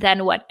what? And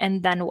then what?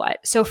 And then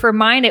what? So for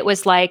mine, it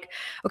was like,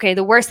 okay,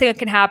 the worst thing that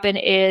can happen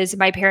is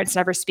my parents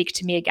never speak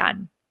to me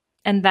again.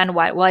 And then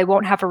what? Well, I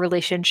won't have a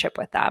relationship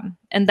with them.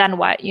 And then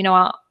what? You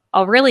know,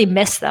 I'll really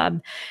miss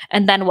them.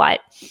 And then what?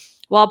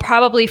 Well, I'll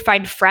probably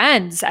find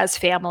friends as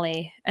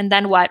family. And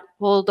then what?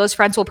 Well, those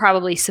friends will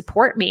probably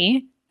support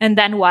me. And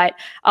then what?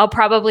 I'll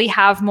probably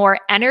have more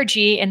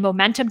energy and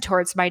momentum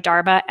towards my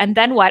Dharma. And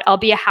then what? I'll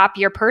be a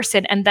happier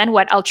person. And then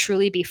what? I'll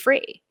truly be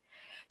free.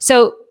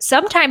 So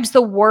sometimes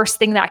the worst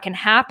thing that can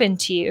happen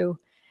to you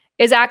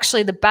is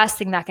actually the best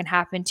thing that can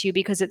happen to you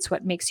because it's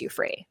what makes you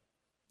free.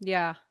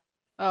 Yeah.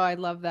 Oh, I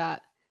love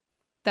that.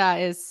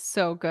 That is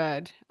so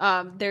good.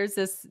 There's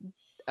this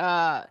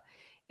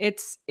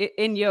it's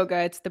in yoga,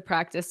 it's the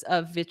practice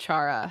of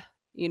vichara,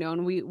 you know,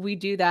 and we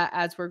do that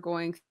as we're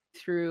going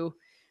through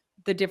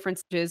the different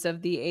stages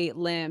of the 8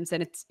 limbs,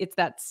 and it's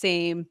that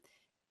same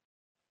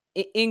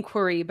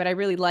inquiry, but I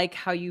really like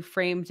how you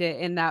framed it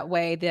in that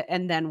way. That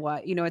and then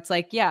what? You know, it's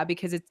like, yeah,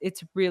 because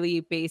it's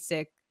really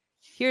basic.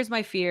 Here's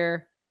my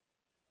fear,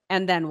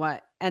 and then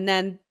what? And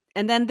then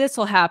and then this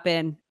will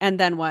happen. And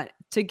then what?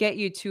 To get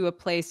you to a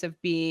place of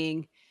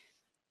being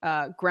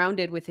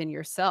grounded within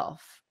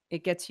yourself.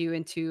 It gets you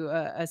into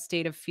a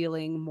state of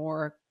feeling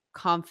more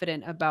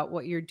confident about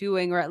what you're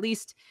doing, or at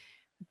least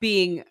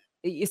being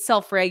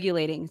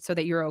self-regulating so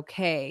that you're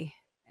okay.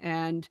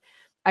 And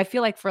I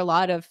feel like for a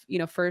lot of,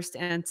 first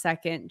and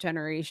second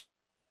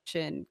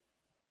generation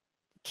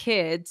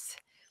kids,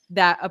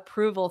 that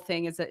approval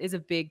thing is a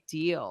big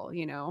deal,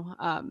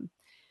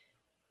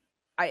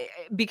 I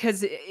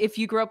because if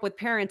you grew up with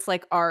parents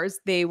like ours,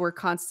 they were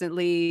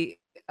constantly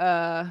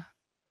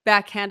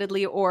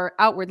backhandedly or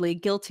outwardly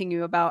guilting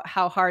you about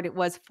how hard it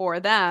was for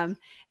them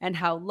and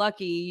how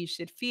lucky you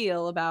should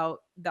feel about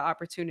the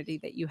opportunity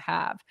that you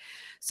have.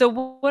 So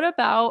what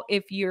about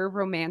if you're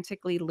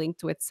romantically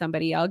linked with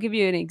somebody? I'll give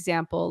you an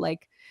example,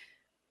 like,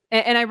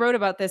 and I wrote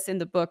about this in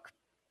the book,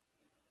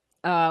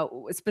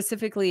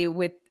 specifically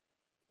with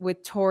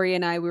Tori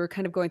and I. We were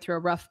kind of going through a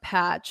rough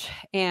patch,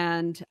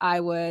 and I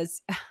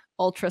was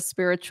ultra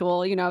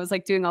spiritual. I was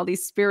like doing all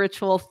these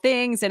spiritual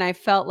things, and I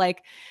felt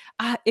like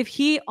if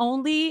he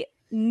only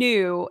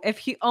knew, if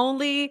he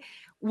only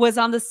was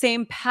on the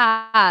same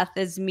path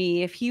as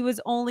me, if he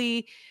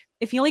only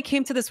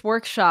came to this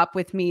workshop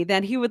with me,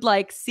 then he would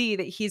like see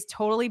that he's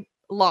totally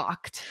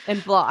locked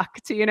and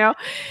blocked, And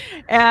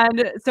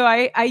so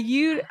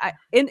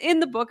in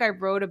the book, I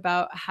wrote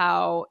about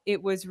how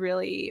it was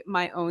really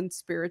my own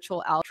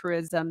spiritual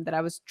altruism, that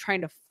I was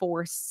trying to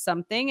force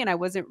something, and I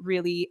wasn't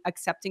really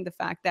accepting the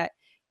fact that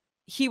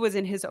he was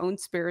in his own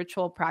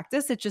spiritual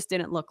practice. It just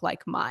didn't look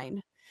like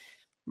mine.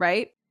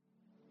 Right?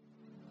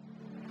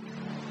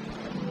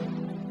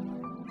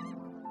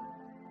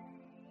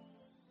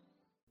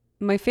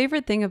 My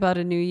favorite thing about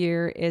a new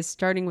year is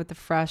starting with a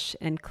fresh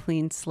and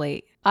clean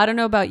slate. I don't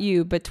know about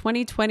you, but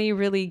 2020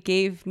 really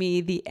gave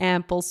me the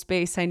ample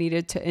space I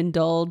needed to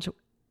indulge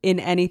in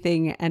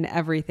anything and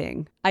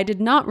everything. I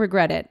did not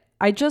regret it.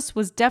 I just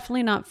was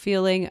definitely not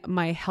feeling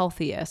my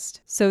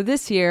healthiest. So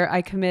this year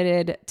I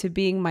committed to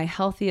being my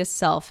healthiest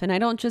self, and I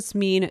don't just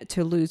mean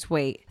to lose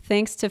weight.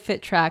 Thanks to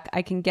FitTrack,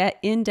 I can get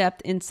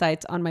in-depth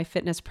insights on my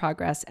fitness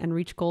progress and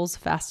reach goals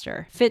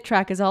faster.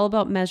 FitTrack is all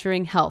about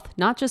measuring health,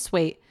 not just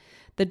weight.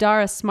 The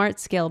Dharma Smart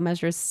Scale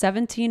measures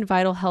 17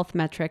 vital health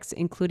metrics,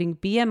 including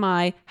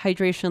BMI,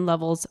 hydration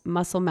levels,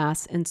 muscle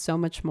mass, and so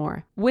much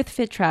more. With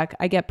FitTrack,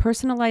 I get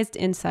personalized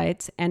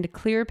insights and a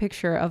clear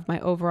picture of my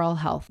overall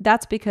health.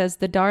 That's because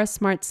the Dharma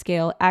Smart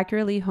Scale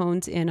accurately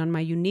hones in on my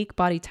unique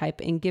body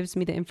type and gives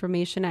me the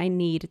information I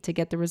need to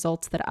get the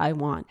results that I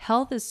want.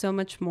 Health is so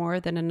much more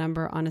than a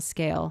number on a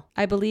scale.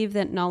 I believe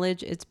that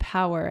knowledge is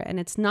power, and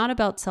it's not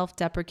about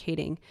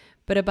self-deprecating,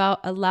 but about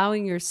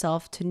allowing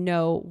yourself to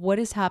know what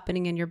is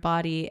happening in your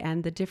body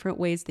and the different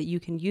ways that you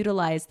can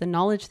utilize the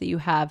knowledge that you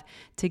have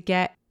to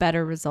get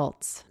better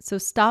results. So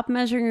stop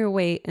measuring your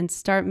weight and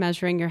start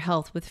measuring your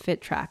health with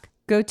FitTrack.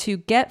 Go to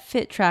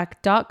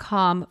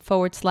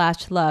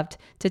getfittrack.com/loved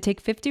to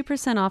take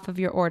 50% off of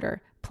your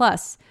order.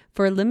 Plus,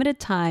 for a limited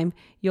time,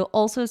 you'll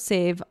also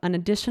save an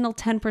additional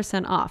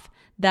 10% off.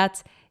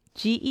 That's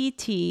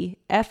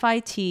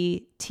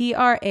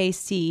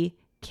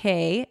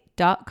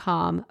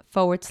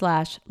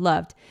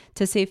getfittrack.com/loved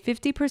to save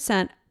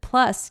 50%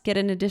 plus get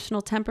an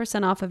additional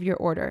 10% off of your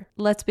order.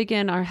 Let's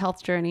begin our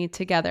health journey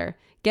together.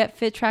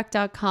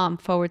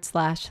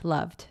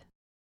 Getfittrack.com/loved.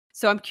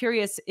 So I'm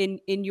curious, in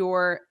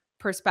your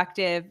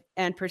perspective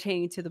and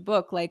pertaining to the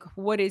book, like,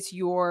 what is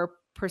your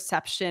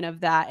perception of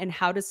that, and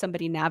how does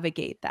somebody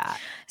navigate that?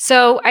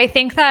 So I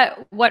think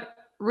that what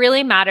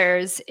really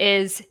matters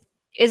is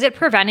it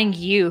preventing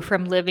you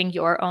from living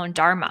your own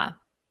Dharma?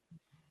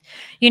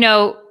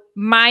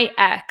 My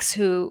ex,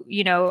 who,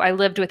 I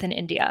lived with in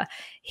India,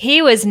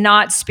 he was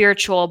not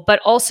spiritual,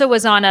 but also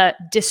was on a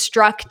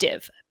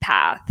destructive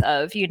path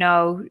of,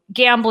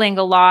 gambling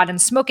a lot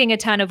and smoking a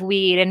ton of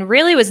weed, and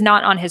really was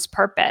not on his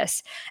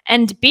purpose.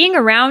 And being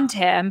around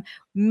him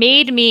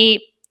made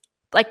me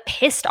like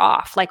pissed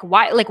off.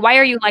 Why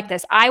are you like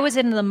this? I was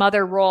in the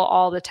mother role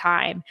all the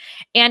time,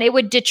 and it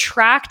would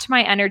detract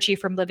my energy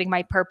from living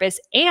my purpose.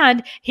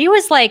 And he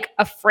was like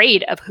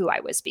afraid of who I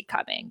was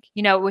becoming.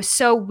 It was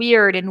so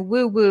weird and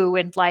woo woo.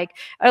 And like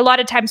a lot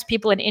of times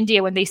people in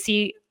India, when they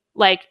see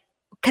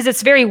because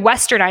it's very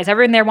westernized,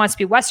 everyone there wants to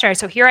be westernized.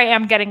 So here I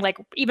am getting like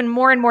even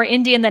more and more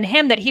Indian than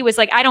him, that he was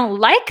like, I don't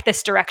like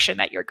this direction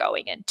that you're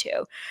going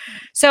into.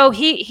 So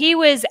he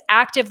was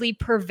actively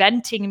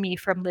preventing me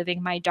from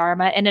living my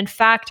Dharma. And in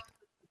fact,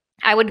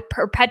 I would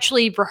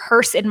perpetually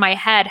rehearse in my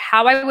head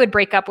how I would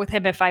break up with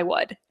him if I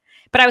would.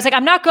 But I was like,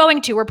 I'm not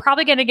going to. We're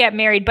probably going to get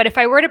married. But if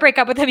I were to break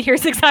up with him,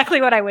 here's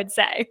exactly what I would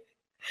say.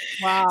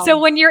 Wow. So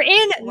when you're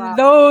in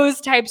those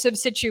types of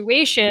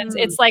situations,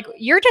 it's like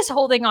you're just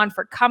holding on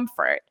for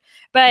comfort.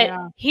 But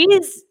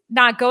he's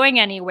not going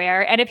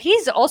anywhere. And if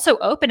he's also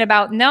open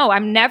about, no,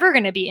 I'm never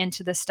going to be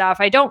into this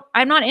stuff.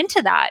 I'm not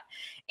into that.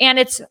 And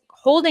it's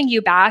holding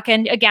you back.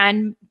 And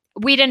again,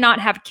 we did not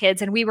have kids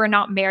and we were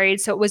not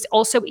married. So it was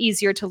also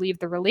easier to leave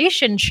the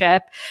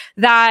relationship,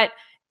 that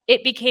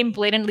it became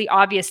blatantly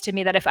obvious to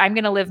me that if I'm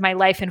going to live my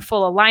life in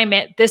full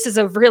alignment, this is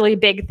a really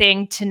big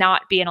thing to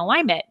not be in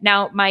alignment.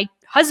 Now, my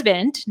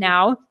husband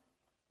now,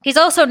 he's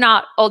also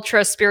not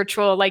ultra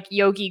spiritual, like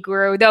yogi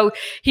guru, though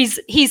he's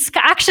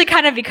actually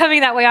kind of becoming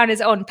that way on his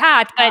own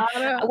path.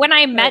 But when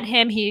I met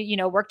him, he,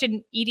 worked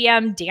in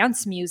EDM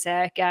dance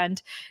music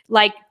and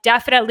like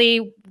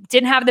definitely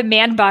didn't have the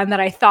man bun that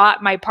I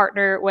thought my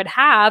partner would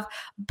have,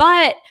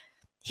 but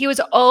he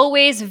was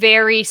always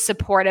very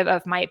supportive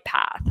of my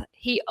path.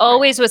 He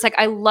always was like,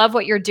 I love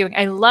what you're doing.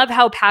 I love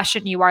how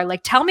passionate you are.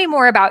 Like, tell me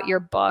more about your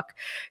book.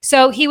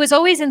 So he was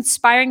always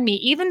inspiring me,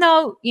 even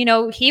though,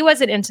 he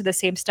wasn't into the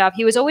same stuff.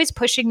 He was always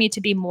pushing me to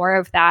be more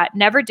of that,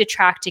 never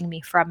detracting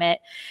me from it.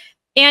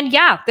 And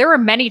yeah, there were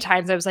many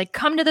times I was like,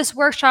 come to this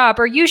workshop,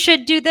 or you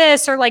should do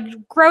this, or like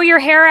grow your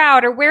hair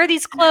out, or wear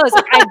these clothes.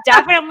 Like, I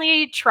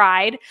definitely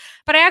tried,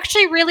 but I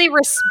actually really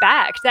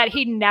respect that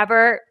he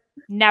never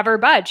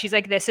budged. He's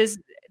like, this is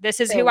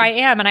who I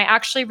am. And I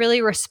actually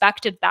really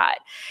respected that.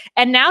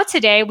 And now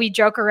today we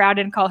joke around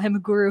and call him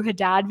Guru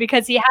Haddad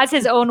because he has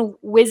his own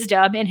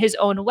wisdom in his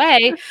own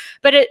way,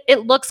 but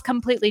it looks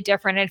completely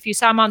different. And if you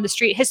saw him on the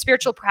street, his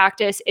spiritual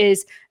practice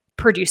is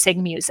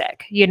producing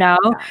music, Yeah.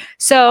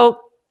 So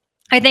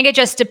I think it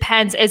just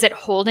depends. Is it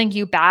holding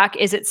you back?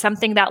 Is it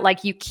something that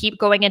like you keep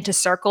going into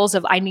circles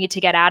of I need to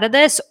get out of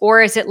this?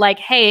 Or is it like,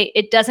 hey,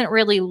 it doesn't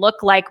really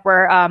look like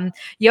we're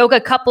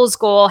yoga couples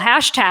goal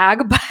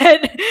hashtag,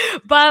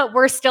 but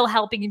we're still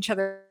helping each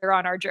other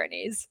on our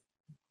journeys.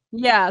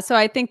 Yeah. So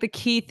I think the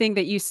key thing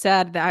that you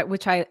said, that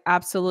which I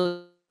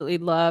absolutely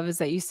love, is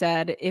that you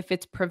said if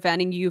it's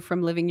preventing you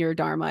from living your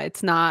Dharma,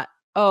 it's not,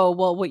 oh,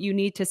 well, what you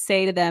need to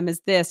say to them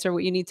is this, or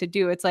what you need to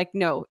do. It's like,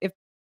 no, if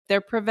they're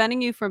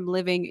preventing you from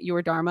living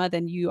your Dharma,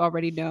 then you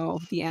already know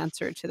the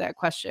answer to that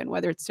question,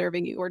 whether it's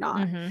serving you or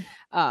not.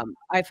 Mm-hmm.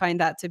 I find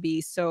that to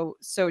be so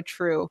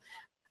true.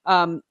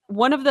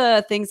 One of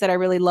the things that I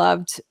really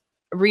loved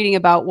reading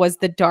about was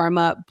the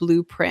Dharma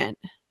blueprint.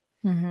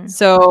 Mm-hmm.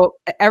 So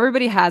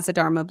everybody has a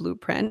Dharma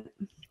blueprint,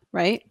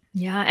 right?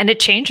 Yeah, and it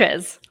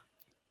changes.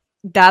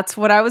 That's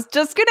what I was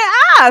just going to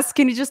ask.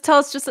 Can you just tell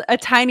us just a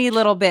tiny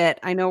little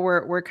bit? I know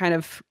we're kind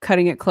of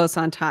cutting it close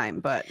on time,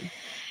 but...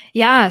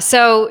 Yeah.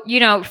 So,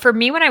 for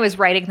me, when I was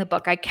writing the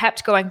book, I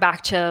kept going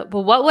back to,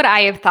 well, what would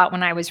I have thought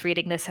when I was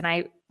reading this? And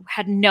I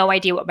had no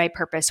idea what my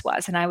purpose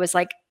was. And I was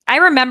like, I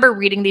remember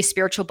reading these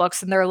spiritual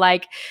books and they're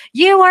like,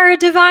 you are a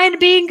divine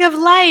being of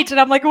light. And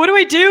I'm like, what do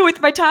I do with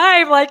my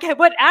time? Like,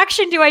 what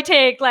action do I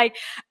take? Like,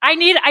 I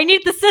need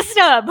the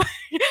system.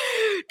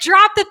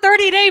 Drop the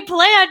 30-day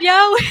plan,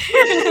 yo.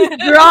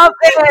 Drop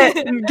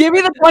it. Give me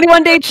the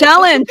 21-day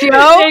challenge,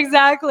 yo.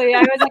 Exactly.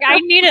 I was like, I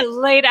need it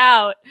laid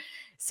out.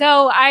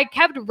 So I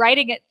kept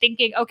writing it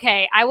thinking,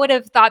 okay, I would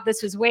have thought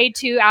this was way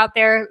too out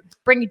there.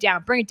 Bring it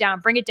down, bring it down,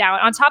 bring it down.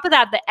 On top of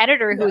that, the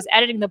editor who was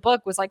editing the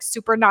book was like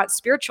super not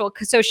spiritual.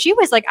 So she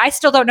was like, I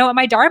still don't know what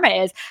my Dharma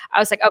is. I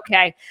was like,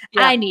 okay,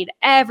 I need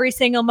every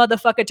single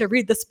motherfucker to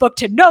read this book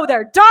to know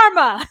their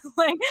Dharma.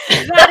 Like,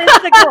 that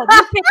is the goal.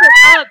 You pick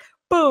it up,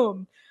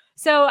 boom.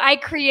 So I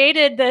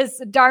created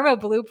this Dharma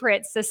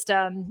blueprint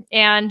system,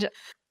 and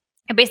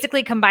it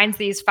basically combines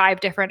these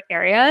 5 different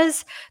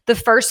areas. The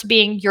first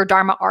being your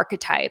Dharma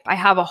archetype. I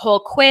have a whole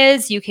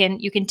quiz. You can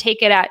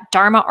take it at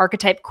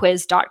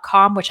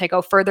dharmaarchetypequiz.com, which I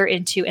go further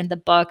into in the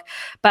book.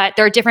 But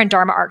there are different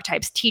Dharma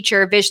archetypes: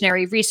 teacher,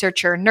 visionary,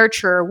 researcher,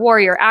 nurturer,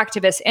 warrior,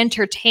 activist,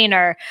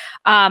 entertainer,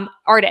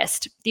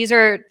 artist. These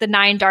are the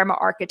 9 Dharma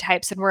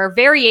archetypes, and we're a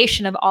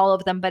variation of all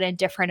of them, but in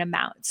different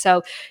amounts.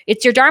 So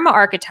it's your Dharma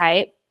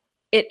archetype.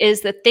 It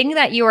is the thing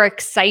that you are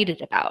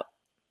excited about.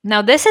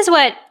 Now, this is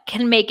what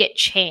can make it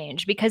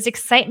change, because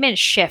excitement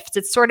shifts.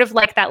 It's sort of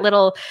like that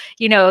little,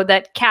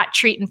 that cat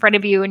treat in front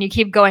of you and you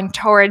keep going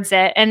towards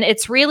it. And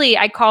it's really,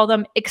 I call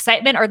them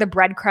excitement are the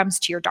breadcrumbs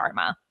to your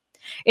Dharma.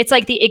 It's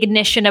like the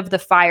ignition of the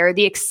fire.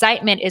 The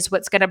excitement is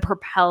what's going to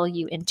propel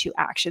you into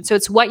action. So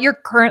it's what you're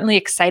currently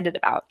excited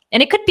about.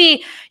 And it could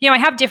be, I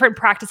have different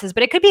practices,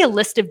 but it could be a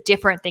list of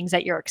different things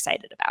that you're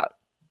excited about.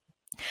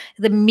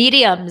 The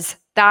mediums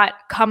that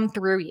come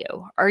through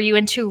you. Are you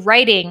into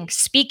writing,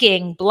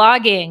 speaking,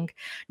 blogging,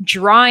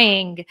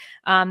 drawing,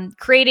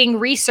 creating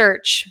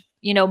research,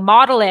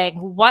 modeling?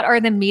 What are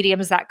the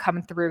mediums that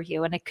come through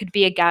you? And it could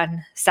be,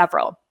 again,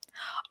 several.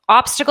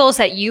 Obstacles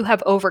that you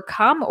have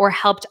overcome or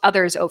helped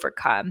others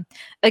overcome.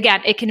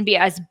 Again, it can be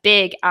as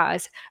big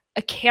as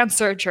a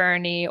cancer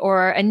journey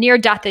or a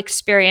near-death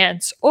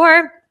experience,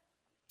 or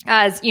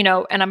as,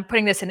 and I'm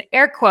putting this in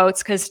air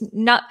quotes because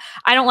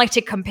I don't like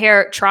to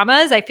compare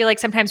traumas. I feel like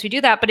sometimes we do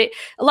that, but a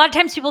lot of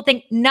times people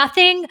think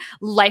nothing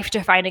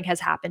life-defining has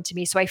happened to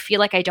me, so I feel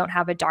like I don't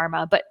have a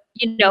Dharma. But,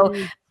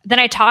 then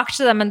I talk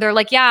to them and they're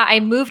like, yeah, I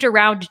moved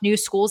around new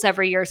schools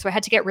every year, so I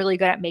had to get really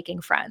good at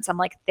making friends. I'm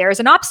like, there's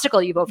an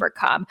obstacle you've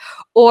overcome.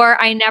 Or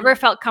I never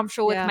felt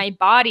comfortable with my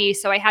body,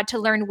 so I had to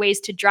learn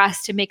ways to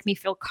dress to make me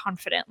feel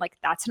confident. Like,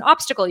 that's an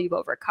obstacle you've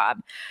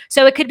overcome.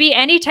 So it could be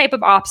any type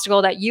of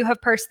obstacle that you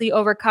have personally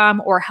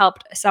overcome or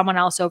helped someone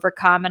else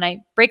overcome. And I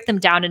break them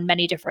down in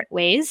many different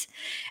ways.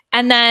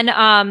 And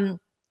then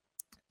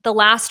the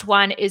last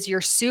one is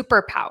your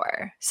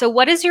superpower. So,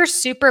 what is your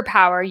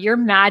superpower, your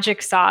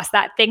magic sauce,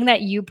 that thing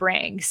that you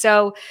bring?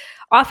 So,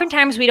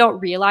 oftentimes we don't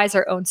realize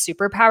our own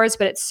superpowers,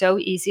 but it's so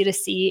easy to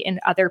see in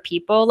other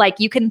people. Like,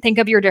 you can think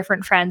of your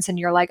different friends and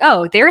you're like,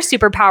 oh, their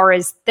superpower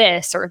is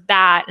this or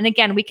that. And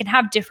again, we can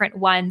have different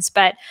ones,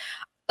 but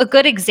a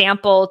good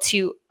example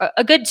to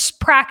a good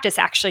practice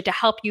actually to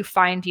help you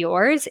find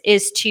yours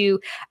is to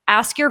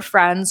ask your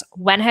friends,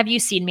 when have you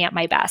seen me at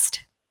my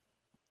best?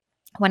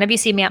 When have you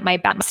seen me at my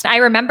best? I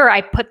remember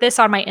I put this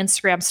on my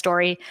Instagram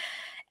story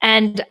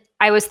and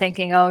I was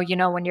thinking, oh, you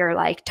know, when you're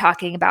like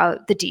talking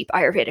about the deep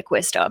Ayurvedic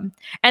wisdom.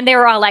 And they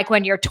were all like,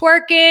 when you're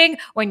twerking,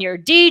 when you're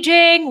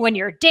DJing, when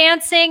you're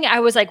dancing.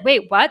 I was like,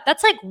 wait, what?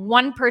 That's like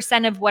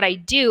 1% of what I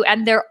do.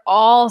 And they're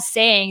all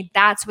saying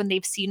that's when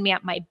they've seen me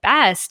at my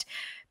best,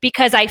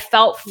 because I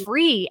felt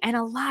free and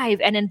alive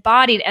and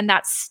embodied, and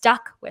that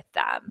stuck with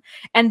them.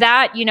 And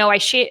that, you know, I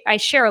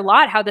share a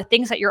lot how the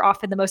things that you're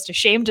often the most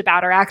ashamed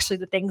about are actually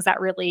the things that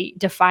really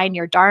define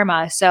your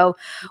Dharma. So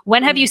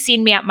when have you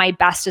seen me at my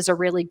best is a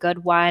really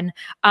good one.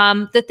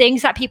 The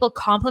things that people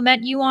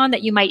compliment you on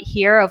that you might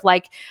hear of,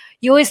 like,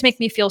 you always make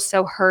me feel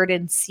so heard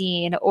and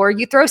seen, or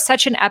you throw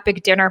such an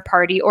epic dinner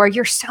party, or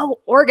you're so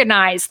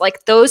organized.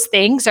 Like, those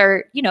things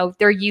are, you know,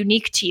 they're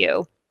unique to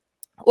you.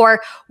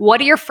 Or what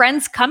do your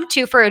friends come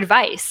to for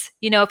advice?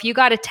 You know, if you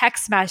got a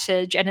text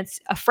message and it's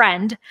a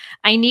friend,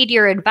 I need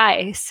your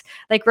advice.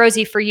 Like,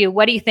 Rosie, for you,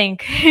 what do you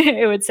think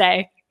it would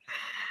say?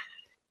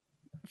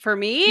 For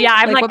me? Yeah,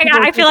 I'm like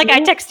I feel like I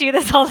me? text you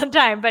this all the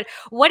time. But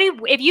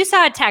if you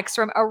saw a text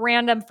from a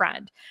random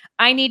friend,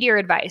 I need your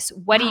advice.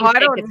 What do you think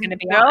it's going to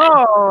be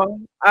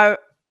on?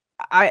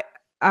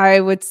 I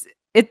would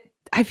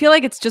I feel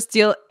like it's just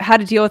how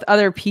to deal with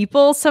other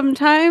people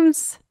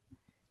sometimes,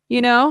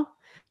 you know?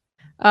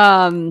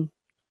 I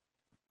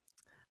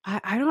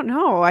don't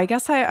know. I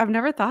guess I've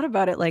never thought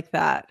about it like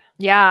that.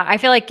 Yeah, I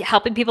feel like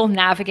helping people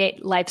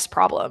navigate life's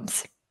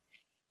problems.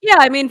 Yeah,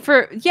 I mean,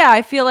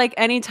 I feel like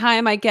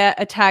anytime I get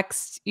a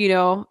text, you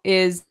know,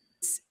 is,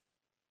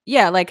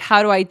 yeah, like,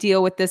 how do I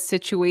deal with this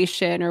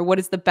situation, or what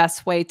is the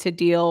best way to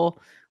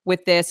deal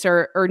with this,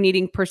 or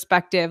needing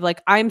perspective.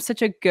 Like, I'm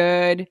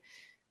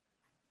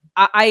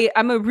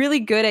a really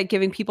good at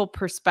giving people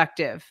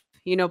perspective,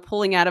 you know,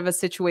 pulling out of a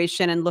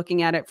situation and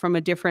looking at it from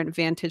a different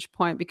vantage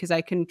point, because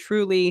I can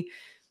truly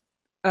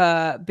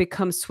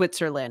become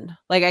Switzerland.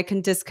 Like, I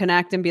can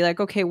disconnect and be like,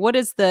 okay, what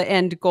is the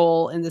end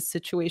goal in this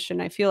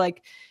situation? I feel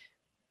like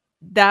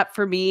that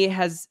for me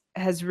has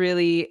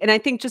really, and I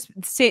think just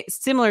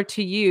similar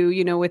to you,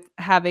 you know, with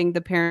having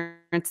the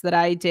parents that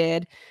I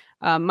did,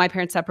 my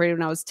parents separated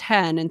when I was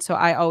 10. And so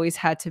I always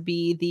had to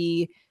be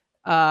the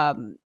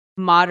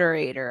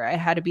moderator. I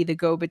had to be the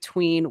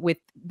go-between with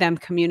them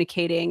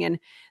communicating, and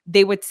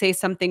they would say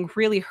something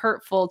really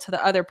hurtful to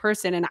the other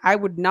person, and I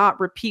would not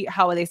repeat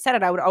how they said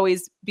it. I would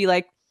always be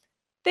like,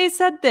 they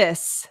said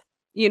this,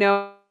 you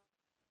know,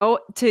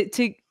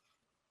 to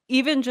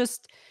even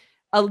just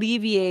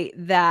alleviate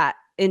that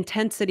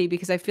intensity,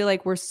 because I feel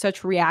like we're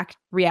such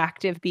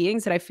reactive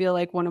beings that I feel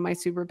like one of my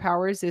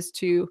superpowers is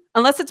to,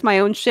 unless it's my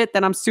own shit,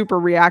 then I'm super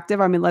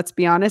reactive. I mean, let's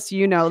be honest,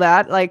 you know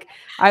that. Like,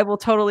 I will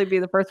totally be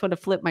the first one to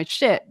flip my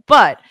shit.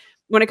 But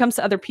when it comes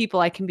to other people,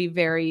 I can be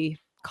very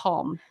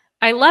calm.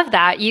 I love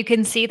that. You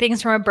can see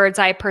things from a bird's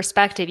eye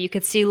perspective. You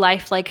could see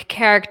life like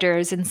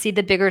characters and see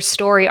the bigger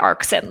story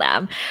arcs in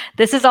them.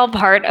 This is all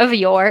part of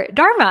your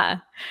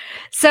Dharma.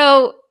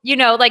 So, you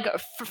know, like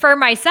for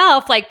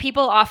myself, like,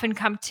 people often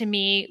come to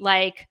me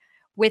like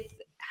with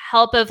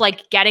help of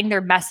like getting their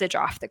message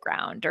off the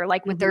ground, or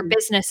like with their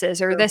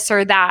businesses or this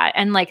or that.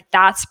 And like,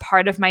 that's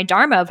part of my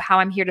Dharma of how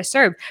I'm here to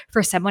serve.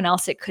 For someone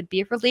else, it could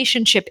be a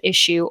relationship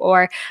issue,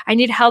 or I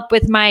need help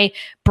with my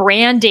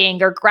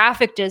branding or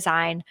graphic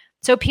design.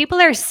 So people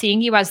are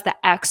seeing you as the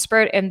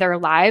expert in their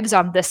lives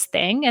on this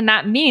thing. And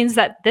that means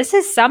that this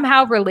is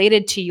somehow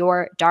related to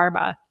your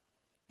Dharma.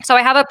 So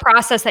I have a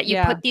process that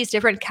you put these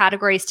different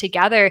categories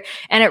together,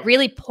 and it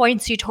really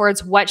points you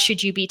towards what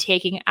should you be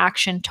taking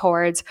action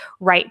towards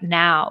right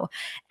now.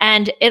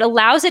 And it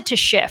allows it to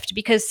shift,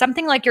 because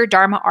something like your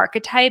Dharma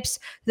archetypes,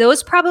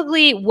 those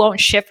probably won't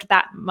shift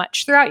that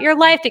much throughout your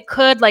life. It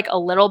could, like, a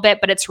little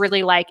bit, but it's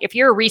really like, if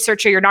you're a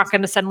researcher, you're not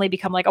going to suddenly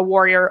become like a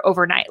warrior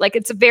overnight. Like,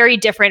 it's very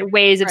different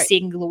ways of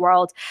seeing the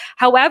world.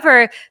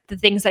 However, the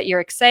things that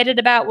you're excited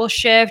about will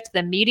shift.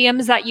 The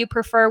mediums that you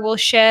prefer will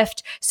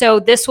shift.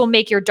 So this will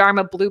make your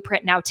Dharma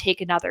blueprint now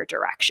take another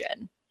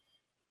direction.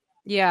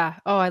 Yeah.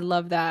 Oh, I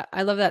love that.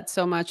 I love that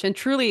so much. And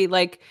truly,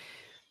 like,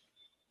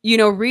 you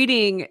know,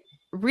 reading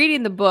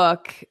the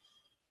book,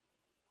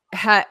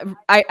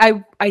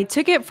 I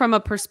took it from a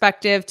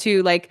perspective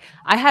to, like,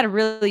 I had to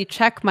really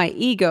check my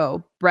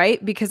ego,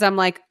 right? Because I'm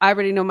like, I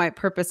already know my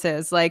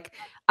purposes. Like,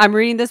 I'm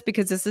reading this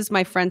because this is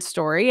my friend's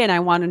story and I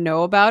want to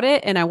know about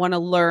it, and I want to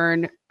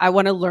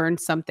learn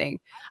something.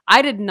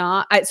 I did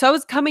not. So I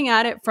was coming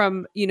at it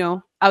from, you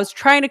know, I was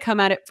trying to come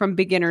at it from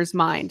beginner's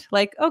mind.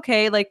 Like,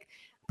 okay, like,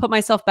 put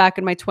myself back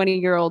in my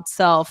 20-year-old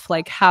self.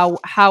 Like, how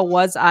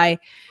was I?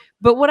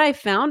 But what I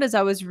found as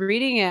I was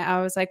reading it,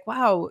 I was like,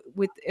 wow,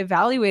 with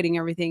evaluating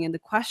everything and the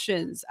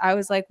questions, I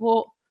was like,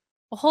 well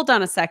hold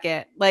on a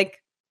second.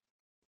 Like,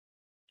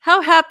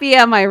 how happy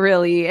am I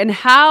really? And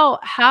how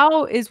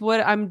is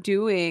what I'm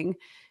doing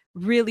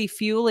really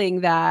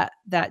fueling that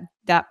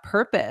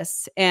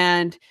purpose?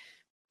 And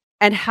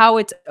how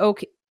it's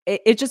okay.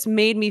 It just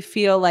made me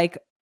feel like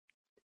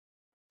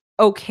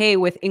okay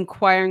with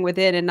inquiring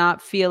within and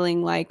not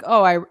feeling like,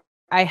 oh,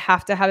 I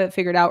have to have it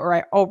figured out, or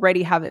I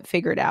already have it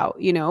figured out,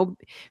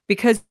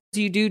 because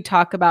you do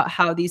talk about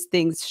how these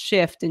things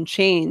shift and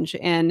change.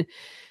 And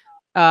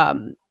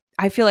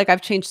I feel like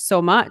I've changed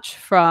so much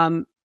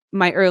from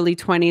my early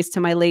 20s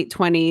to my late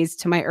 20s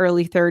to my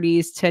early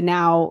 30s to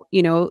now,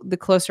 the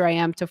closer I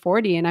am to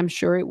 40, and I'm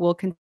sure it will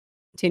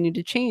continue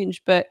to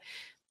change. But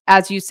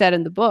as you said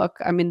in the book,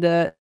 I mean,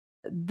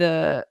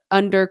 the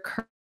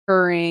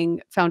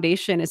undercurring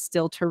foundation is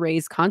still to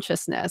raise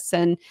consciousness.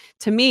 And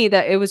to me,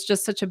 that it was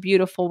just such a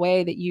beautiful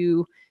way that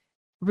you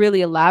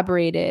really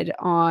elaborated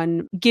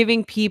on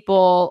giving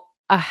people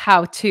a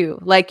how to.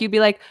 Like, you'd be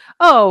like,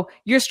 oh,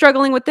 you're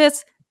struggling with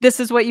this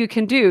is what you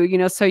can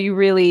do, so you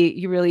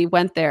really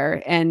went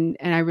there. And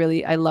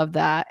I love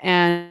that.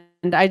 And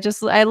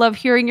I love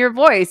hearing your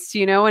voice,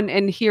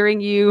 and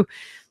hearing you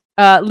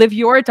live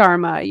your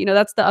dharma.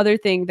 That's the other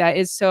thing that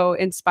is so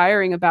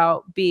inspiring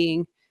about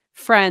being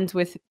friends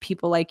with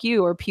people like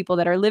you, or people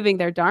that are living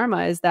their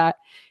dharma, is that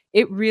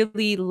it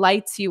really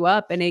lights you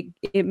up, and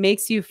it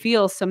makes you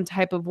feel some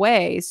type of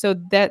way. So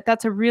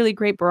that's a really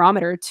great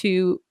barometer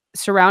to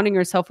surrounding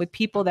yourself with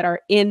people that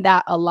are in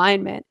that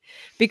alignment.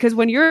 Because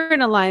when you're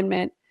in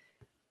alignment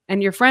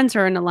and your friends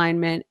are in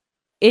alignment,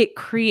 it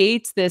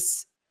creates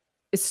this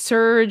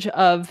surge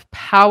of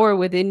power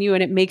within you,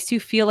 and it makes you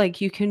feel like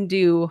you can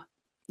do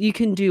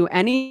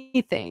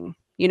anything.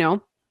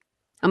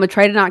 I'm gonna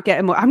try to not get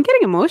I'm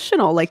getting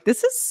emotional. Like,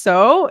 this is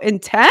so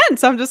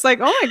intense. I'm just like,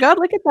 oh my God,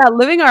 look at that,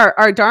 living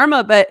our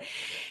dharma. But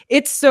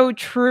it's so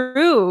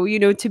true,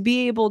 to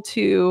be able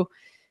to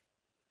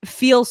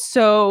feel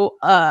so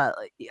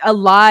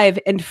alive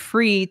and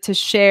free to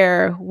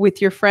share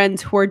with your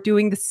friends who are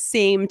doing the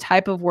same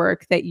type of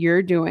work that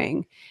you're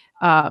doing.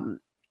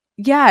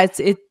 Yeah,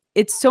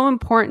 it's so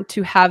important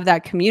to have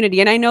that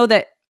community. And I know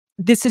that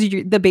this is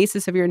the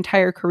basis of your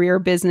entire career,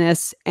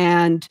 business,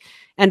 and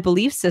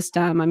belief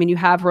system. I mean, you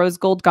have Rose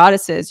Gold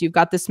Goddesses. You've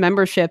got this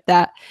membership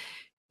that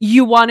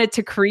you wanted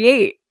to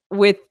create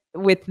with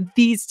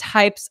these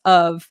types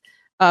of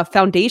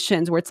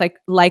foundations, where it's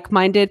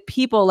like-minded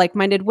people,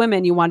 like-minded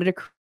women. You wanted to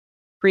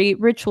create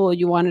ritual.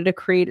 You wanted to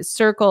create a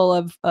circle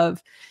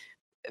of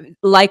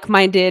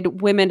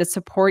like-minded women to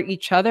support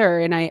each other.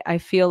 And I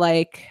feel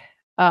like,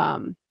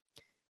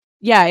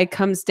 yeah, it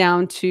comes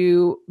down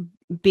to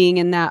being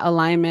in that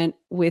alignment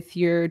with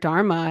your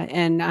dharma.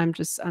 And I'm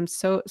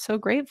so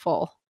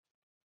grateful.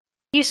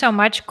 Thank you so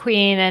much,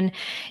 Queen. And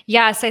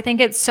yes, I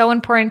think it's so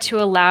important to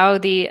allow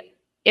the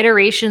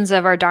iterations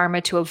of our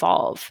dharma to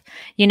evolve.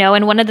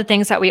 And one of the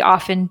things that we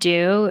often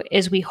do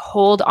is we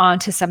hold on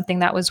to something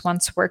that was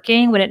once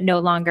working when it no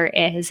longer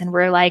is. And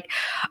we're like,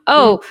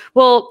 oh,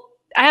 well,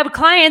 I have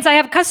clients, I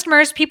have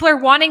customers, people are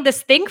wanting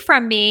this thing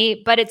from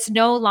me, but it's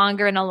no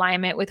longer in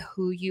alignment with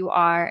who you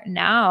are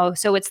now.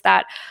 So it's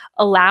that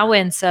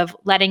allowance of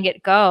letting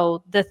it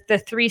go.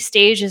 The three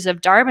stages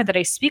of dharma that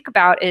I speak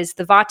about is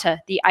the vata,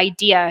 the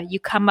idea. You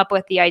come up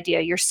with the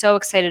idea, you're so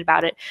excited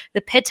about it. The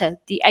pitta,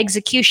 the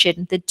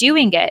execution, the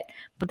doing it.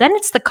 But then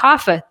it's the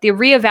kapha, the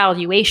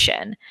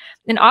reevaluation.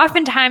 And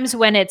oftentimes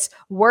when it's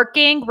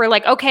working, we're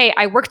like, okay,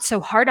 I worked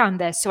so hard on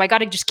this, so I got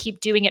to just keep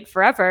doing it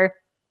forever.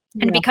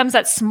 And it becomes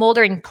that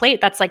smoldering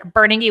plate that's like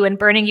burning you and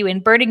burning you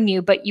and burning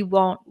you, but you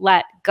won't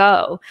let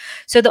go.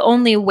 So the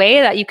only way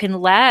that you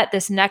can let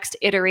this next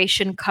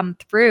iteration come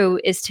through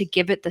is to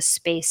give it the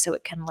space so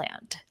it can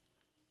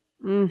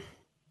land.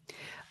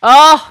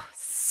 Oh,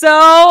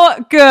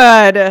 so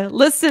good.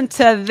 Listen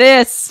to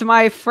this,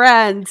 my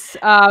friends.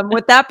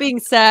 With that being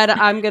said,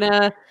 I'm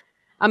gonna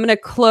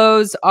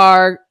close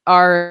our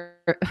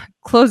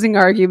closing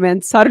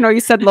arguments. I don't know.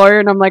 You said lawyer,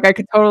 and I'm like, I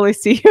could totally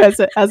see you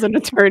as an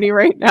attorney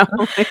right now.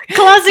 Like,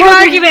 closing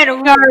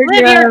argument.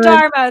 Live your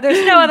dharma.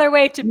 There's no other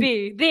way to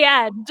be. The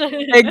end.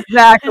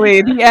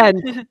 Exactly. The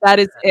end. That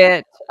is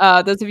it.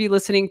 Those of you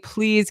listening,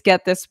 please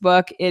get this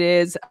book. It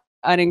is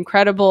an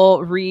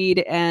incredible read,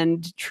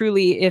 and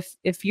truly,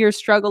 if you're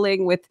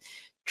struggling with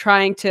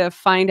trying to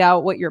find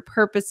out what your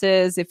purpose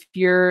is, if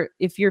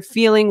you're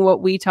feeling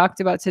what we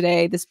talked about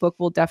today, this book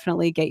will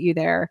definitely get you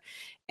there.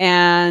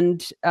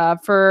 And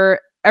for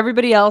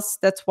everybody else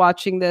that's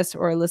watching this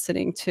or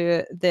listening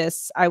to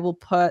this, I will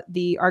put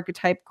the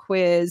archetype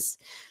quiz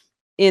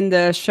in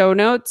the show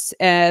notes,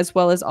 as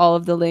well as all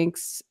of the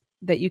links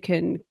that you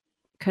can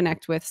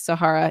connect with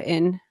Sahara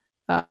in.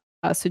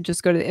 So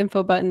just go to the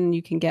info button.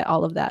 You can get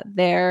all of that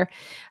there.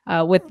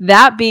 With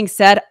that being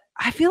said,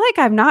 I feel like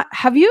I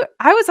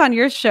was on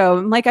your show.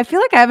 I'm like, I feel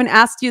like I haven't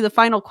asked you the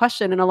final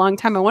question in a long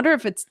time. I wonder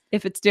if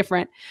it's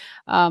different.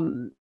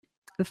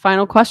 The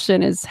final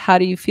question is, how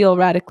do you feel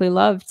radically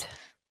loved?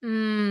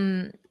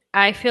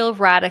 I feel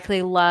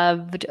radically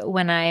loved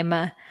when I'm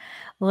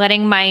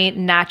letting my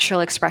natural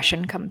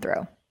expression come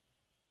through.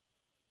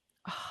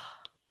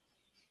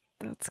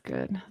 That's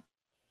good.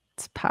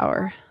 It's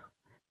power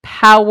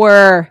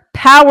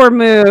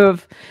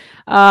move.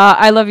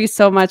 I love you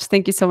so much.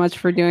 Thank you so much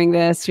for doing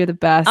this. You're the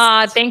best.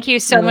 Thank you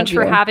so much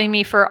for having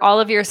me, for all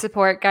of your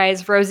support,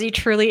 guys. Rosie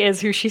truly is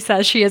who she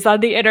says she is on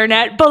the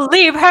internet.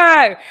 Believe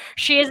her.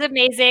 She is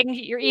amazing.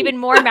 You're even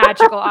more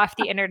magical off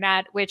the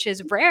internet, which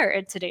is rare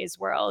in today's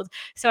world.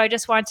 So I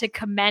just want to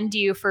commend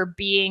you for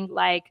being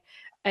like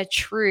a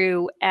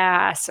true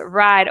ass,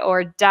 ride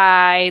or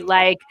die,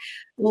 like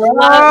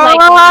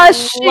loving,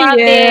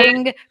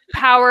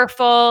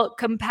 powerful,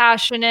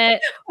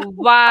 compassionate,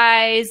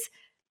 wise,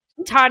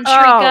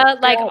 tantrika,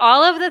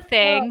 all of the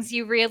things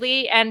you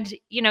really, and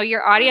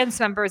your audience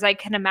members, I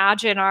can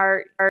imagine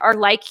are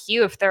like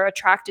you if they're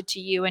attracted to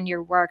you and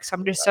your work. So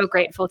I'm just so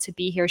grateful to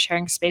be here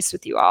sharing space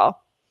with you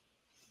all.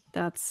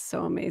 That's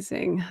so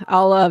amazing.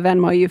 I'll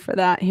Venmo you for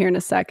that here in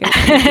a second.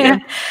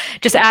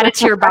 Just add it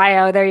to your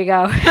bio. There you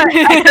go.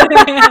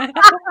 I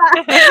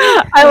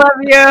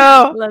love you.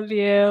 Love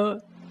you.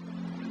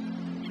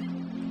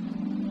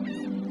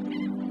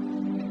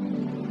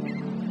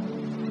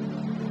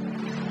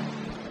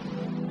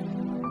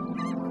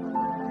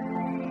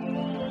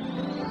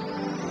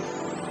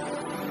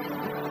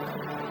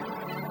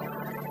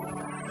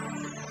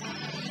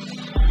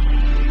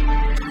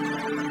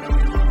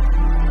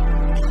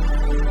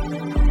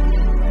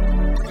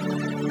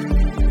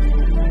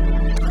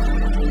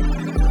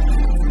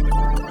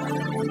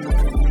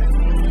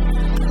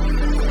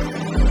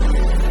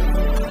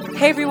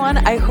 Hey everyone,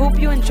 I hope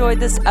you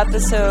enjoyed this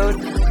episode.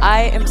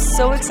 I am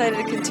so excited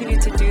to continue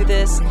to do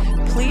this.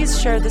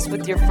 Please share this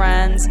with your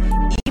friends.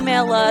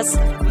 Email us,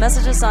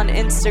 message us on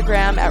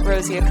Instagram at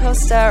Rosie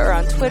Acosta or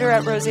on Twitter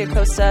at Rosie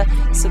Acosta.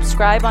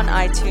 Subscribe on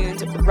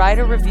iTunes, write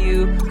a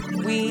review.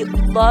 We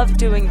love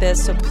doing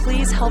this, so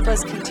please help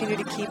us continue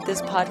to keep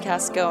this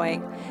podcast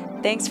going.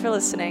 Thanks for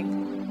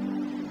listening.